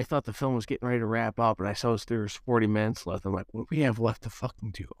in, I thought the film was getting ready to wrap up, and I saw there's 40 minutes left. I'm like, what do we have left to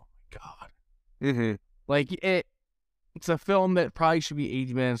fucking do? Oh my God. Mm-hmm. Like, it's a film that probably should be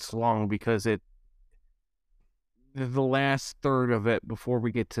 80 minutes long because the last third of it before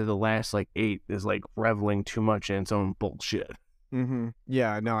we get to the last, like, 8 is, like, reveling too much in its own bullshit. Mm-hmm.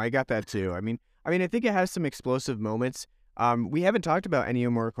 Yeah, no, I got that too. I mean, I think it has some explosive moments. We haven't talked about Ennio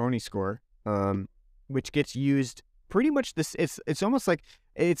Morricone score, which gets used pretty much this. It's almost like,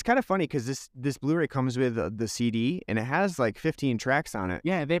 it's kind of funny because this Blu-ray comes with the CD and it has like 15 tracks on it.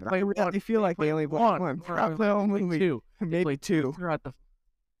 Yeah, they play one. I feel like they only play one. Probably only two. Maybe two.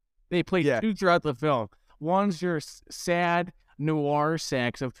 They play two throughout the film. One's your sad noir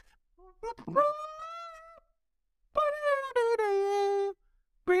sax of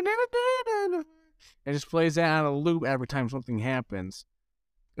it just plays that on a loop every time something happens.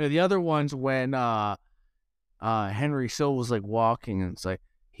 And the other one's when Henry Silva's like walking and it's like,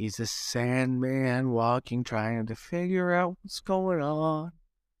 he's a Sandman walking, trying to figure out what's going on.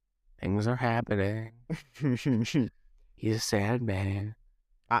 Things are happening. He's a sad man.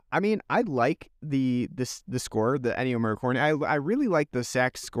 I mean, I like the score, the Ennio Morricone. I really like the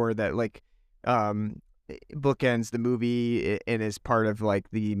sax score that like bookends the movie and is part of like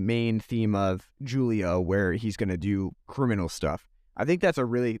the main theme of Giulio, where he's gonna do criminal stuff. I think that's a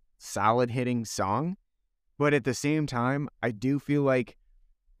really solid hitting song, but at the same time, I do feel like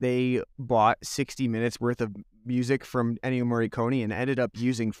they bought 60 minutes worth of music from Ennio Morricone and ended up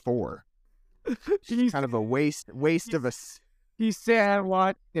using 4. It's kind of a waste of a. He said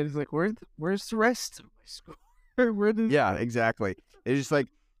what? And it's like, where's the rest of my score? Yeah, exactly. It's just like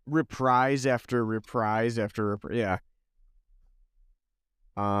reprise after reprise after yeah.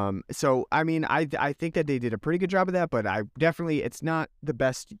 So I mean, I think that they did a pretty good job of that, but it's not the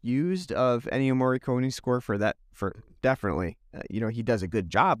best used of Ennio Morricone's score for that. For definitely, he does a good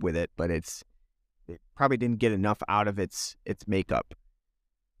job with it, but it probably didn't get enough out of its makeup.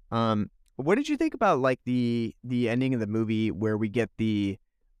 What did you think about like the ending of the movie where we get the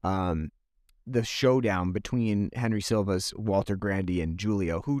showdown between Henry Silva's Walter Grandi and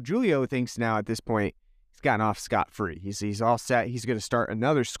Giulio, who Giulio thinks now at this point he's gotten off scot-free. He's all set. He's going to start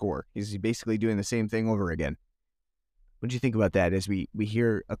another score. He's basically doing the same thing over again. What did you think about that as we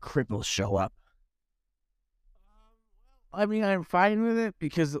hear a cripple show up? I mean, I'm fine with it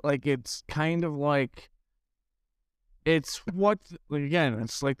because like it's kind of like it's what, again,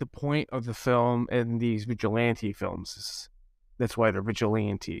 it's like the point of the film and these vigilante films. That's why they're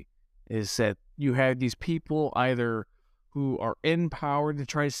vigilante, is that you have these people either who are in power to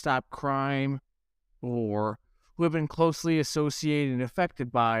try to stop crime or who have been closely associated and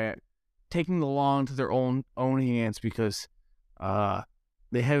affected by it, taking the law into their own hands because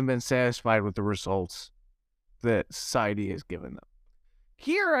they haven't been satisfied with the results that society has given them.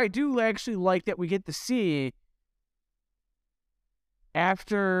 Here, I do actually like that we get to see,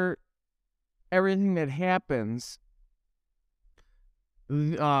 after everything that happens,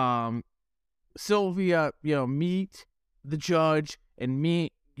 Sylvia, meet the judge and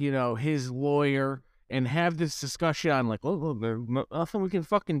meet, his lawyer and have this discussion on like, oh, there's nothing we can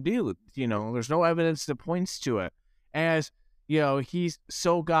fucking do. There's no evidence that points to it. As, he's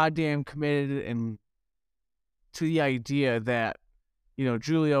so goddamn committed and to the idea that,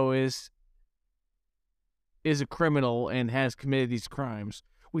 Giulio is a criminal and has committed these crimes,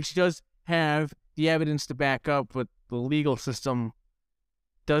 which does have the evidence to back up, but the legal system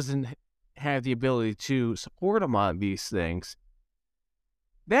doesn't have the ability to support him on these things.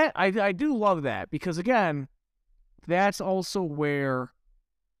 That I do love that, because again, that's also where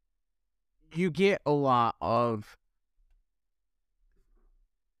you get a lot of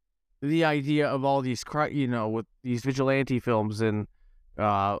the idea of all these, with these vigilante films and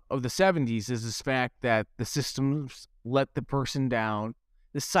of the 70s, is this fact that the systems let the person down,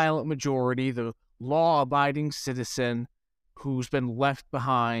 the silent majority, the law-abiding citizen who's been left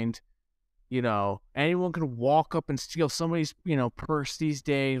behind. Anyone can walk up and steal somebody's, purse these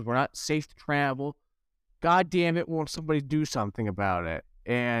days. We're not safe to travel. God damn it, won't somebody do something about it?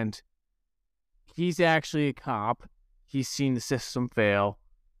 And he's actually a cop. He's seen the system fail.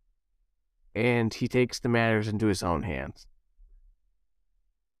 And he takes the matters into his own hands.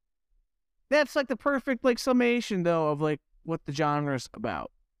 That's like the perfect summation, though, of what the genre's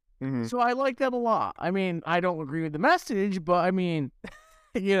about. Mm-hmm. So I like that a lot. I mean, I don't agree with the message, but I mean,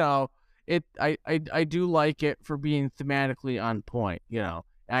 I do like it for being thematically on point, And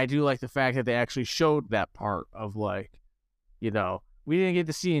I do like the fact that they actually showed that part of we didn't get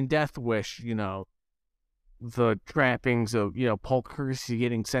to see in Death Wish, the trappings of, Paul Kersey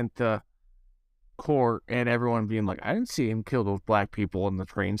getting sent to court and everyone being like, I didn't see him kill those black people in the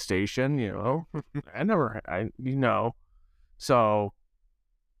train station, So,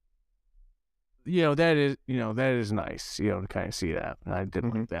 that is nice, to kind of see that. And I did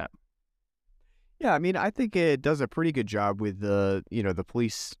like that. Yeah, I mean, I think it does a pretty good job with the, the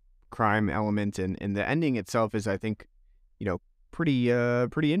police crime element, and the ending itself is, I think, pretty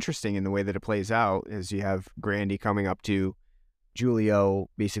interesting in the way that it plays out, as you have Grandy coming up to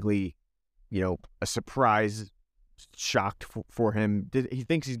Giulio, basically, a surprise, shocked for him. He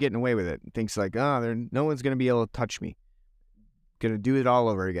thinks he's getting away with it. He thinks no one's going to be able to touch me. Going to do it all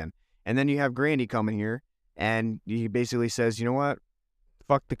over again. And then you have Grandy coming here, and he basically says, you know what?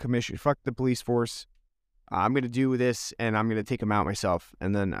 Fuck the commission, fuck the police force. I'm going to do this, and I'm going to take him out myself.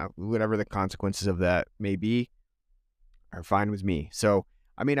 And then whatever the consequences of that may be are fine with me. So,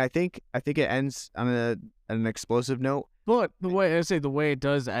 I mean, I think it ends on an explosive note. But the way it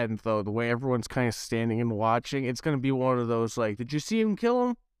does end, though, the way everyone's kind of standing and watching, it's going to be one of those, did you see him kill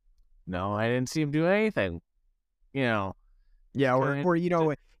him? No, I didn't see him do anything. Yeah, or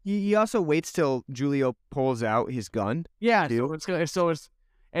he also waits till Giulio pulls out his gun. Yeah,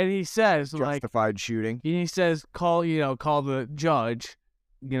 and he says, justified shooting. He says, call the judge,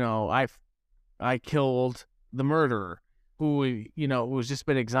 I killed the murderer who, who's just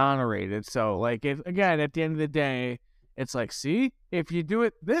been exonerated. So, again, at the end of the day, it's see, if you do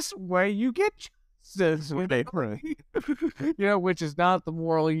it this way, you get justice. Which is not the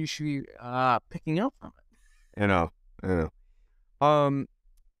moral you should be picking up from it. I know.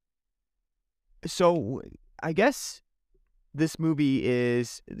 So I guess this movie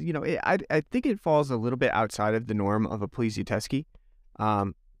is, I think it falls a little bit outside of the norm of a Poliziotteschi.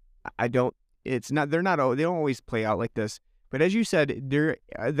 They don't always play out like this. But as you said, there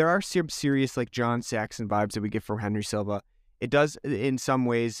are some serious John Saxon vibes that we get from Henry Silva. It does in some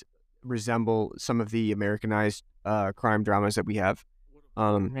ways resemble some of the Americanized crime dramas that we have.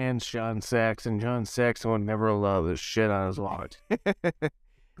 Man's John Saxon. John Saxon would never allow this shit on his watch.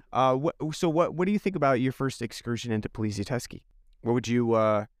 What do you think about your first excursion into Poliziotteschi? What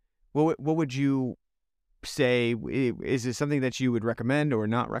would you say? Is it something that you would recommend or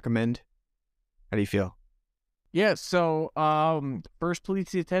not recommend? How do you feel? Yeah, so first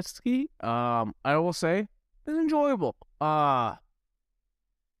Poliziotteschi, I will say, is enjoyable.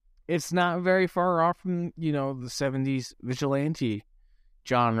 It's not very far off from, the 70s vigilante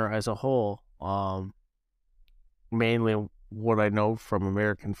genre as a whole. Mainly what I know from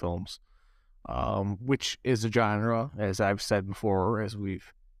American films, which is a genre, as I've said before, as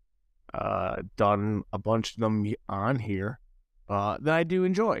we've done a bunch of them on here that I do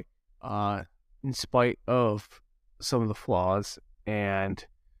enjoy, in spite of some of the flaws and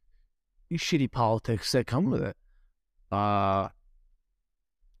shitty politics that come with it.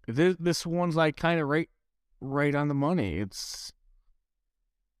 This one's like kind of right on the money. It's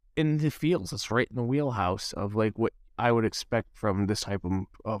in the feels. It's right in the wheelhouse of like what I would expect from this type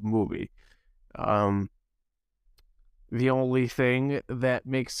of movie. The only thing that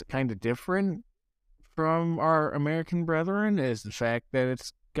makes it kind of different from our American brethren is the fact that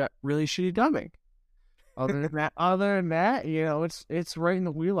it's got really shitty dubbing. Other than that, you know, it's right in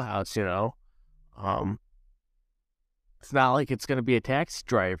the wheelhouse. You know, it's not like it's gonna be a taxi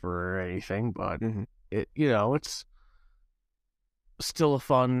driver or anything, but it's still a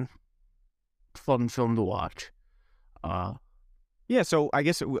fun film to watch. Yeah, so I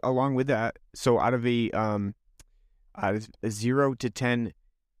guess along with that, so out of a 0 to 10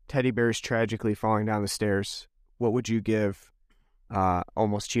 teddy bears tragically falling down the stairs, what would you give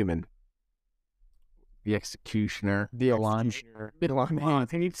Almost Human? The Executioner. The Executioner.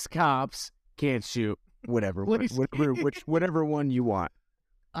 Hates cops, can't shoot. Whatever one you want.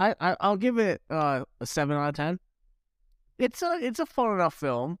 I'll give it a 7 out of 10. It's a fun enough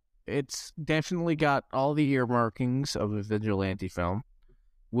film. It's definitely got all the earmarkings of a vigilante film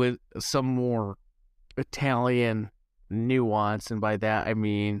with some more Italian nuance, and by that I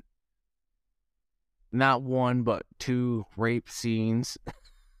mean not one but 2 rape scenes.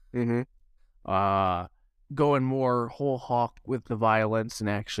 Going more whole hog with the violence and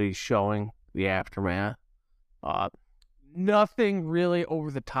actually showing the aftermath. Nothing really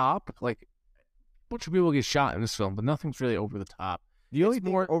over the top. Like, a bunch of people get shot in this film, but nothing's really over the top. The only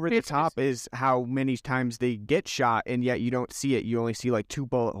thing over the top is how many times they get shot, and yet you don't see it. You only see like 2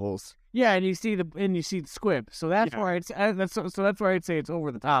 bullet holes. Yeah, and you see the squib. So that's why that's why I'd say it's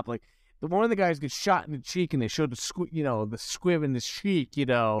over the top. Like, the one of the guys gets shot in the cheek, and they show the squib in the cheek. You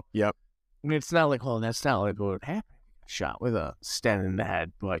know. Yep. And it's not like, that's not like what would happen. Shot with a stent in the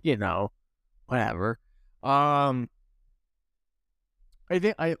head, but whatever. I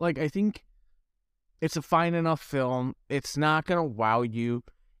think it's a fine enough film. It's not gonna wow you.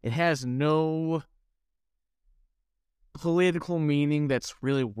 It has no political meaning that's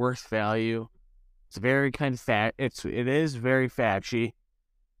really worth value. It's very kind of it is very fatchy,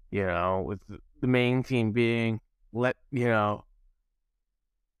 with the main theme being let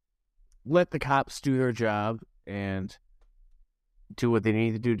the cops do their job and do what they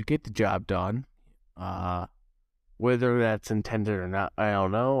need to do to get the job done. Whether that's intended or not, I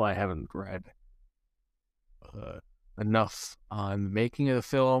don't know. I haven't read enough on the making of the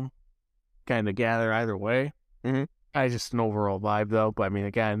film. Kind of gather either way. I just an overall vibe though. But I mean,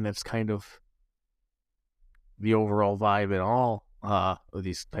 again, that's kind of the overall vibe in all of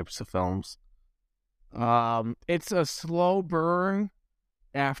these types of films. It's a slow burn.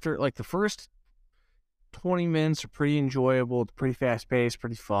 After, like, the first 20 minutes are pretty enjoyable. It's pretty fast-paced,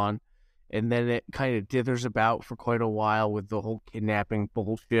 pretty fun. And then it kind of dithers about for quite a while with the whole kidnapping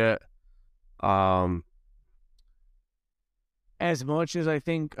bullshit. As much as I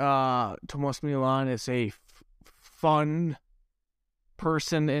think Tomas Milan is a fun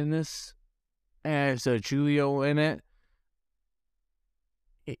person in this, as Giulio in it,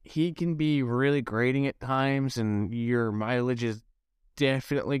 he can be really grating at times, and your mileage is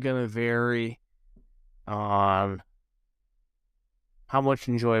definitely going to vary on how much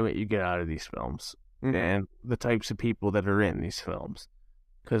enjoyment you get out of these films and the types of people that are in these films,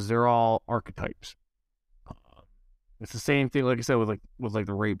 because they're all archetypes. It's the same thing, like I said, with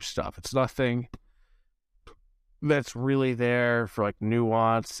the rape stuff. It's nothing that's really there for like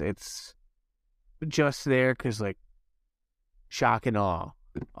nuance. It's just there because like shock and awe.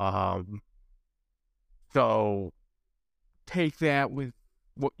 So take that with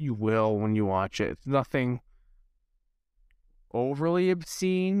what you will when you watch it. It's nothing overly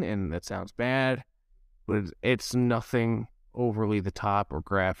obscene, and that sounds bad, but it's nothing overly the top or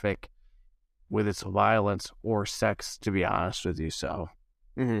graphic with its violence or sex, to be honest with you. So,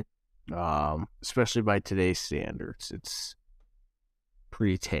 especially by today's standards, it's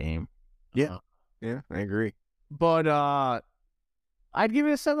pretty tame. Yeah, I agree. But I'd give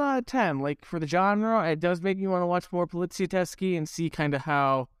it a 7 out of 10. Like, for the genre, it does make me want to watch more Poliziotteschi and see kind of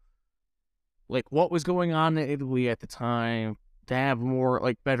how, like, what was going on in Italy at the time, to have more,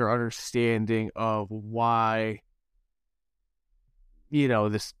 like, better understanding of why,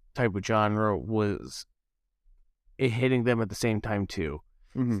 this type of genre was hitting them at the same time, too.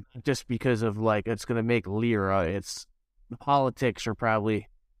 Just because of, like, it's going to make lira, the politics are probably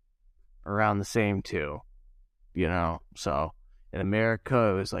around the same, too. So in America,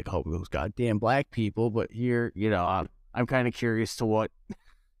 it was like, oh, those goddamn black people. But here, I'm kind of curious to what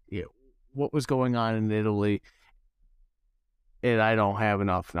was going on in Italy, and I don't have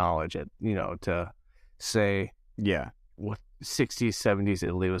enough knowledge, to say Yeah. what 60s, 70s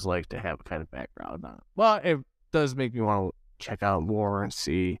Italy was like to have a kind of background on it. Well, it does make me want to check out more and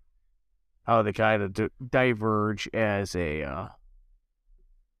see how they kind of diverge as a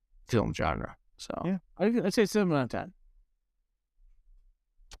film genre. So Yeah. I'd say 7 out of 10.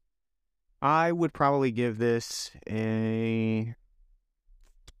 I would probably give this a...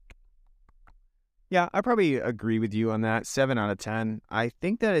 Yeah, I probably agree with you on that. 7 out of 10. I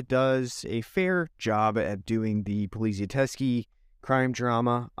think that it does a fair job at doing the Polizioteschi crime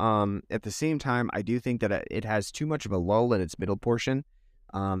drama. At the same time, I do think that it has too much of a lull in its middle portion.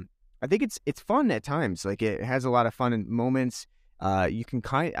 I think it's fun at times. Like, it has a lot of fun moments. You can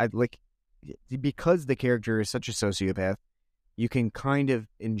because the character is such a sociopath, you can kind of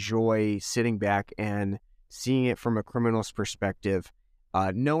enjoy sitting back and seeing it from a criminal's perspective,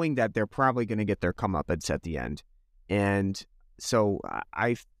 knowing that they're probably going to get their comeuppance at the end. And so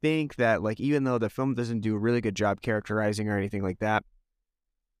I think that, like, even though the film doesn't do a really good job characterizing or anything like that,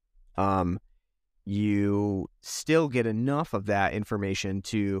 you still get enough of that information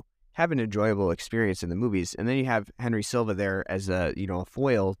to have an enjoyable experience in the movies. And then you have Henry Silva there as a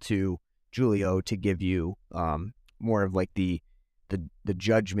foil to Giulio to give you more of like the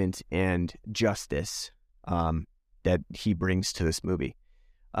judgment and justice that he brings to this movie.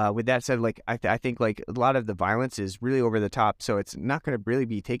 With that said, like I think like a lot of the violence is really over the top, so it's not going to really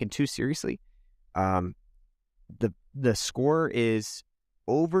be taken too seriously. The score is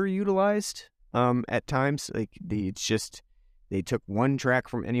overutilized at times. Like they took one track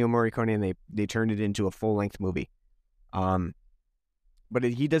from Ennio Morricone and they turned it into a full length movie. But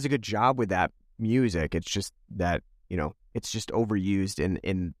he does a good job with that music. It's just that it's just overused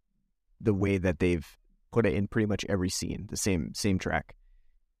in the way that they've put it in pretty much every scene. The same track.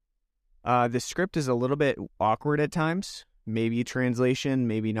 The script is a little bit awkward at times. Maybe translation,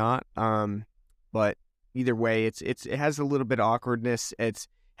 maybe not. But either way, it has a little bit of awkwardness. It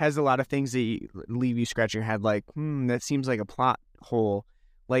has a lot of things that leave you scratching your head, like, that seems like a plot hole.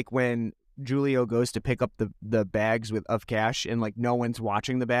 Like when Giulio goes to pick up the bags of cash and like no one's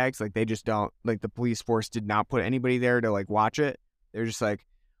watching the bags. Like they just don't, like the police force did not put anybody there to like watch it. They're just like,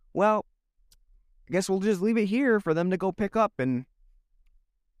 well, I guess we'll just leave it here for them to go pick up and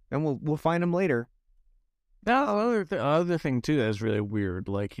we'll find them later. Now, other thing too that's really weird.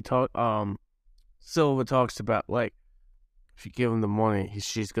 Like Silva talks about like if you give him the money,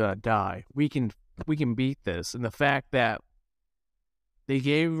 she's gonna die. We can beat this, and the fact that they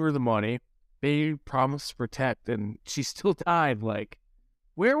gave her the money, they promised to protect, and she still died. Like,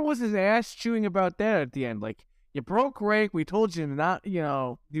 where was his ass chewing about that at the end? Like, you broke rank. We told you to not,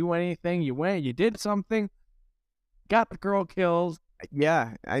 do anything. You went, you did something, got the girl killed.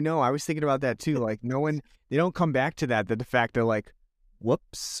 Yeah, I know. I was thinking about that too. Like, they don't come back to that. The fact they're like,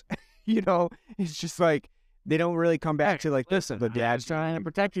 whoops, it's just like they don't really come back to like, listen, the dad's trying to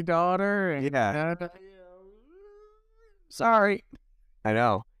protect your daughter. And, yeah. Sorry. I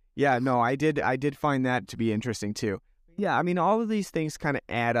know. Yeah, no, I did find that to be interesting too. Yeah, I mean, all of these things kind of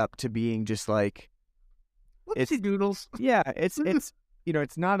add up to being just like, whoopsie doodles. Yeah, it's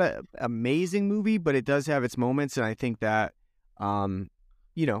it's not an amazing movie, but it does have its moments, and I think that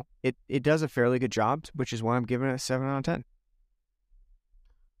it does a fairly good job, which is why I'm giving it a 7 out of 10.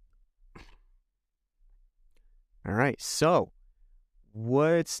 All right, so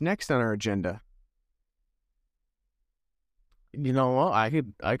what's next on our agenda? You know what?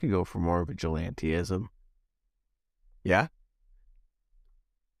 I could go for more vigilantism. Yeah?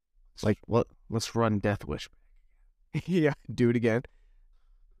 Like, let's run Death Wish back. Yeah, do it again.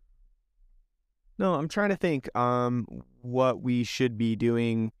 No, I'm trying to think what we should be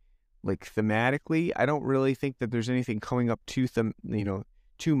doing like thematically. I don't really think that there's anything coming up too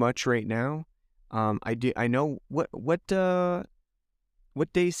much right now. I know what day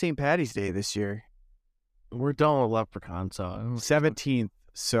is St. Paddy's Day this year? We're done with Leprechaun, so 17th.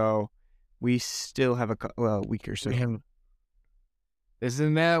 So we still have a week or so.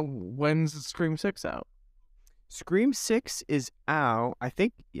 Isn't that when's Scream 6 out? Scream 6 is out. I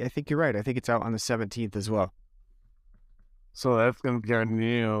think you're right. I think it's out on the 17th as well. So that's gonna be our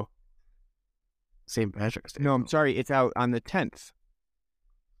new St. Patrick's Day. No, I'm sorry. It's out on the 10th.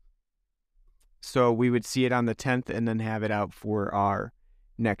 So we would see it on the 10th and then have it out for our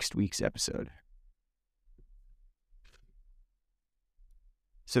next week's episode.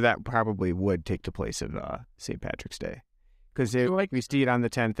 So that probably would take the place of St. Patrick's Day. Because we see it on the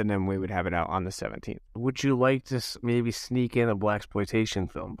 10th, and then we would have it out on the 17th. Would you like to maybe sneak in a blaxploitation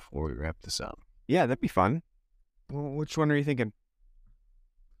film before we wrap this up? Yeah, that'd be fun. Well, which one are you thinking?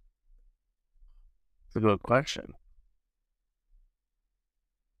 It's a good question.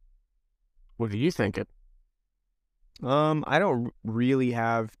 What are you thinking? I don't really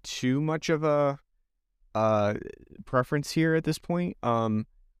have too much of a preference here at this point.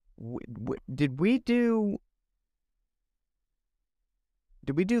 Did we do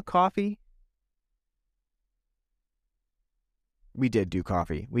coffee? We did do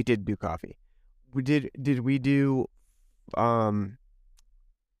coffee. Did we do have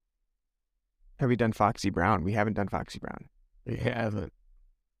we done Foxy Brown? We haven't done Foxy Brown. We haven't.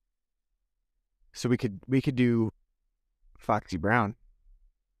 So we could do Foxy Brown.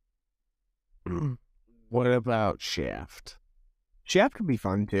 What about Shaft? Shaft would be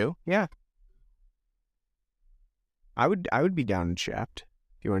fun too. Yeah. I would be down in Shaft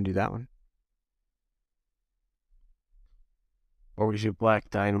if you want to do that one. Or we should Black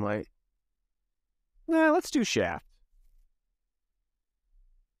Dynamite. Nah, let's do Shaft.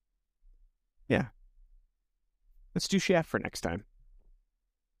 Yeah. Let's do Shaft for next time.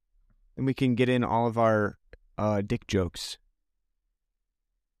 And we can get in all of our dick jokes.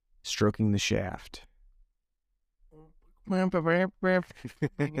 Stroking the shaft. Every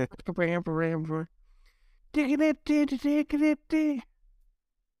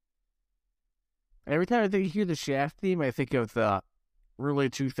time I hear the Shaft theme, I think of the early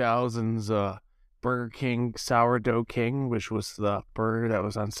 2000s Burger King Sourdough King, which was the burger that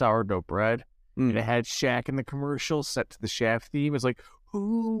was on sourdough bread. And it had Shaq in the commercial set to the Shaft theme. It's like,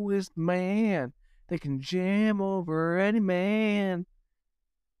 who is the man that can jam over any man?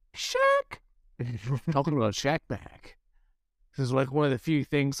 Shaq! Talking about Shaq back. This is like one of the few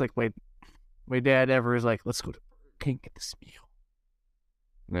things like my dad ever is like, let's go to Burger King, get this meal.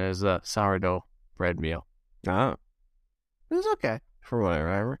 And there's a sourdough bread meal. Oh. It was okay for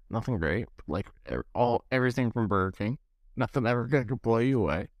whatever. Nothing great. Like everything from Burger King. Nothing ever gonna blow you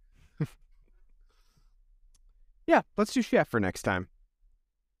away. Yeah, let's do Chef for next time.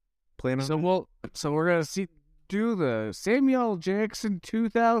 Plan on So we're gonna do the Samuel Jackson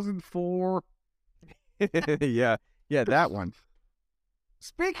 2004. yeah, that one.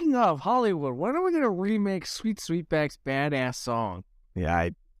 Speaking of Hollywood, when are we gonna remake Sweet Sweetback's Badass Song? Yeah,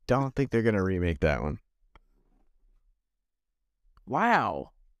 I don't think they're gonna remake that one.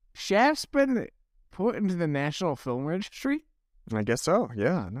 Wow, Shaft's been put into the National Film Registry. I guess so.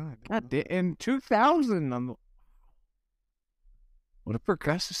 Yeah, no. God, in 2000. What a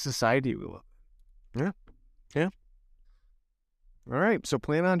progressive society we live in. Yeah. All right, so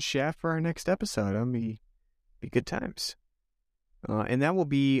plan on Shaft for our next episode. That'll be good times. And that will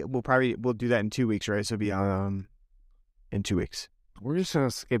be, we'll do that in 2 weeks, right? So it'll be in 2 weeks. We're just going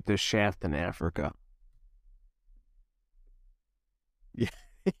to skip the Shaft in Africa. Yeah.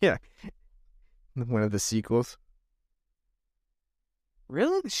 Yeah. One of the sequels.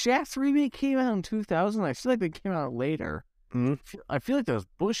 Really? The Shaft remake came out in 2000? I feel like they came out later. Mm-hmm. I feel like that was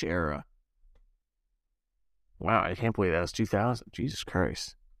Bush era. Wow, I can't believe that was 2000. Jesus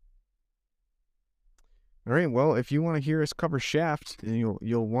Christ. All right, well, if you want to hear us cover Shaft, then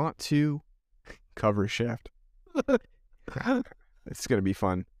you'll want to cover Shaft. It's going to be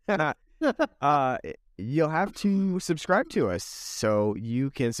fun. You'll have to subscribe to us. So you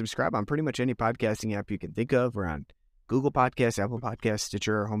can subscribe on pretty much any podcasting app you can think of. We're on Google Podcasts, Apple Podcasts,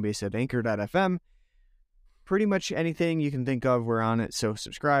 Stitcher, home base at Anchor.fm. Pretty much anything you can think of, we're on it. So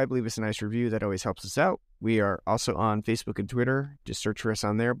subscribe, leave us a nice review. That always helps us out. We are also on Facebook and Twitter. Just search for us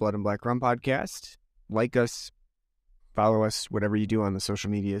on there, Blood and Black Rum Podcast. Like us, follow us, whatever you do on the social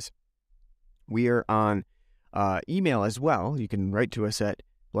medias. We are on email as well. You can write to us at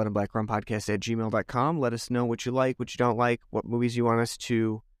bloodandblackrumpodcast@gmail.com. Let us know what you like, what you don't like, what movies you want us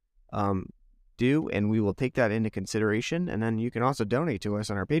to do, and we will take that into consideration. And then you can also donate to us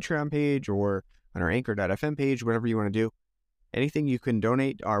on our Patreon page or on our Anchor.fm page, whatever you want to do. Anything you can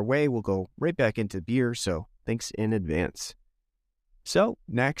donate our way will go right back into beer, so thanks in advance. So,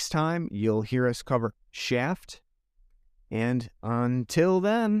 next time, you'll hear us cover Shaft. And until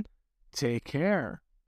then, take care.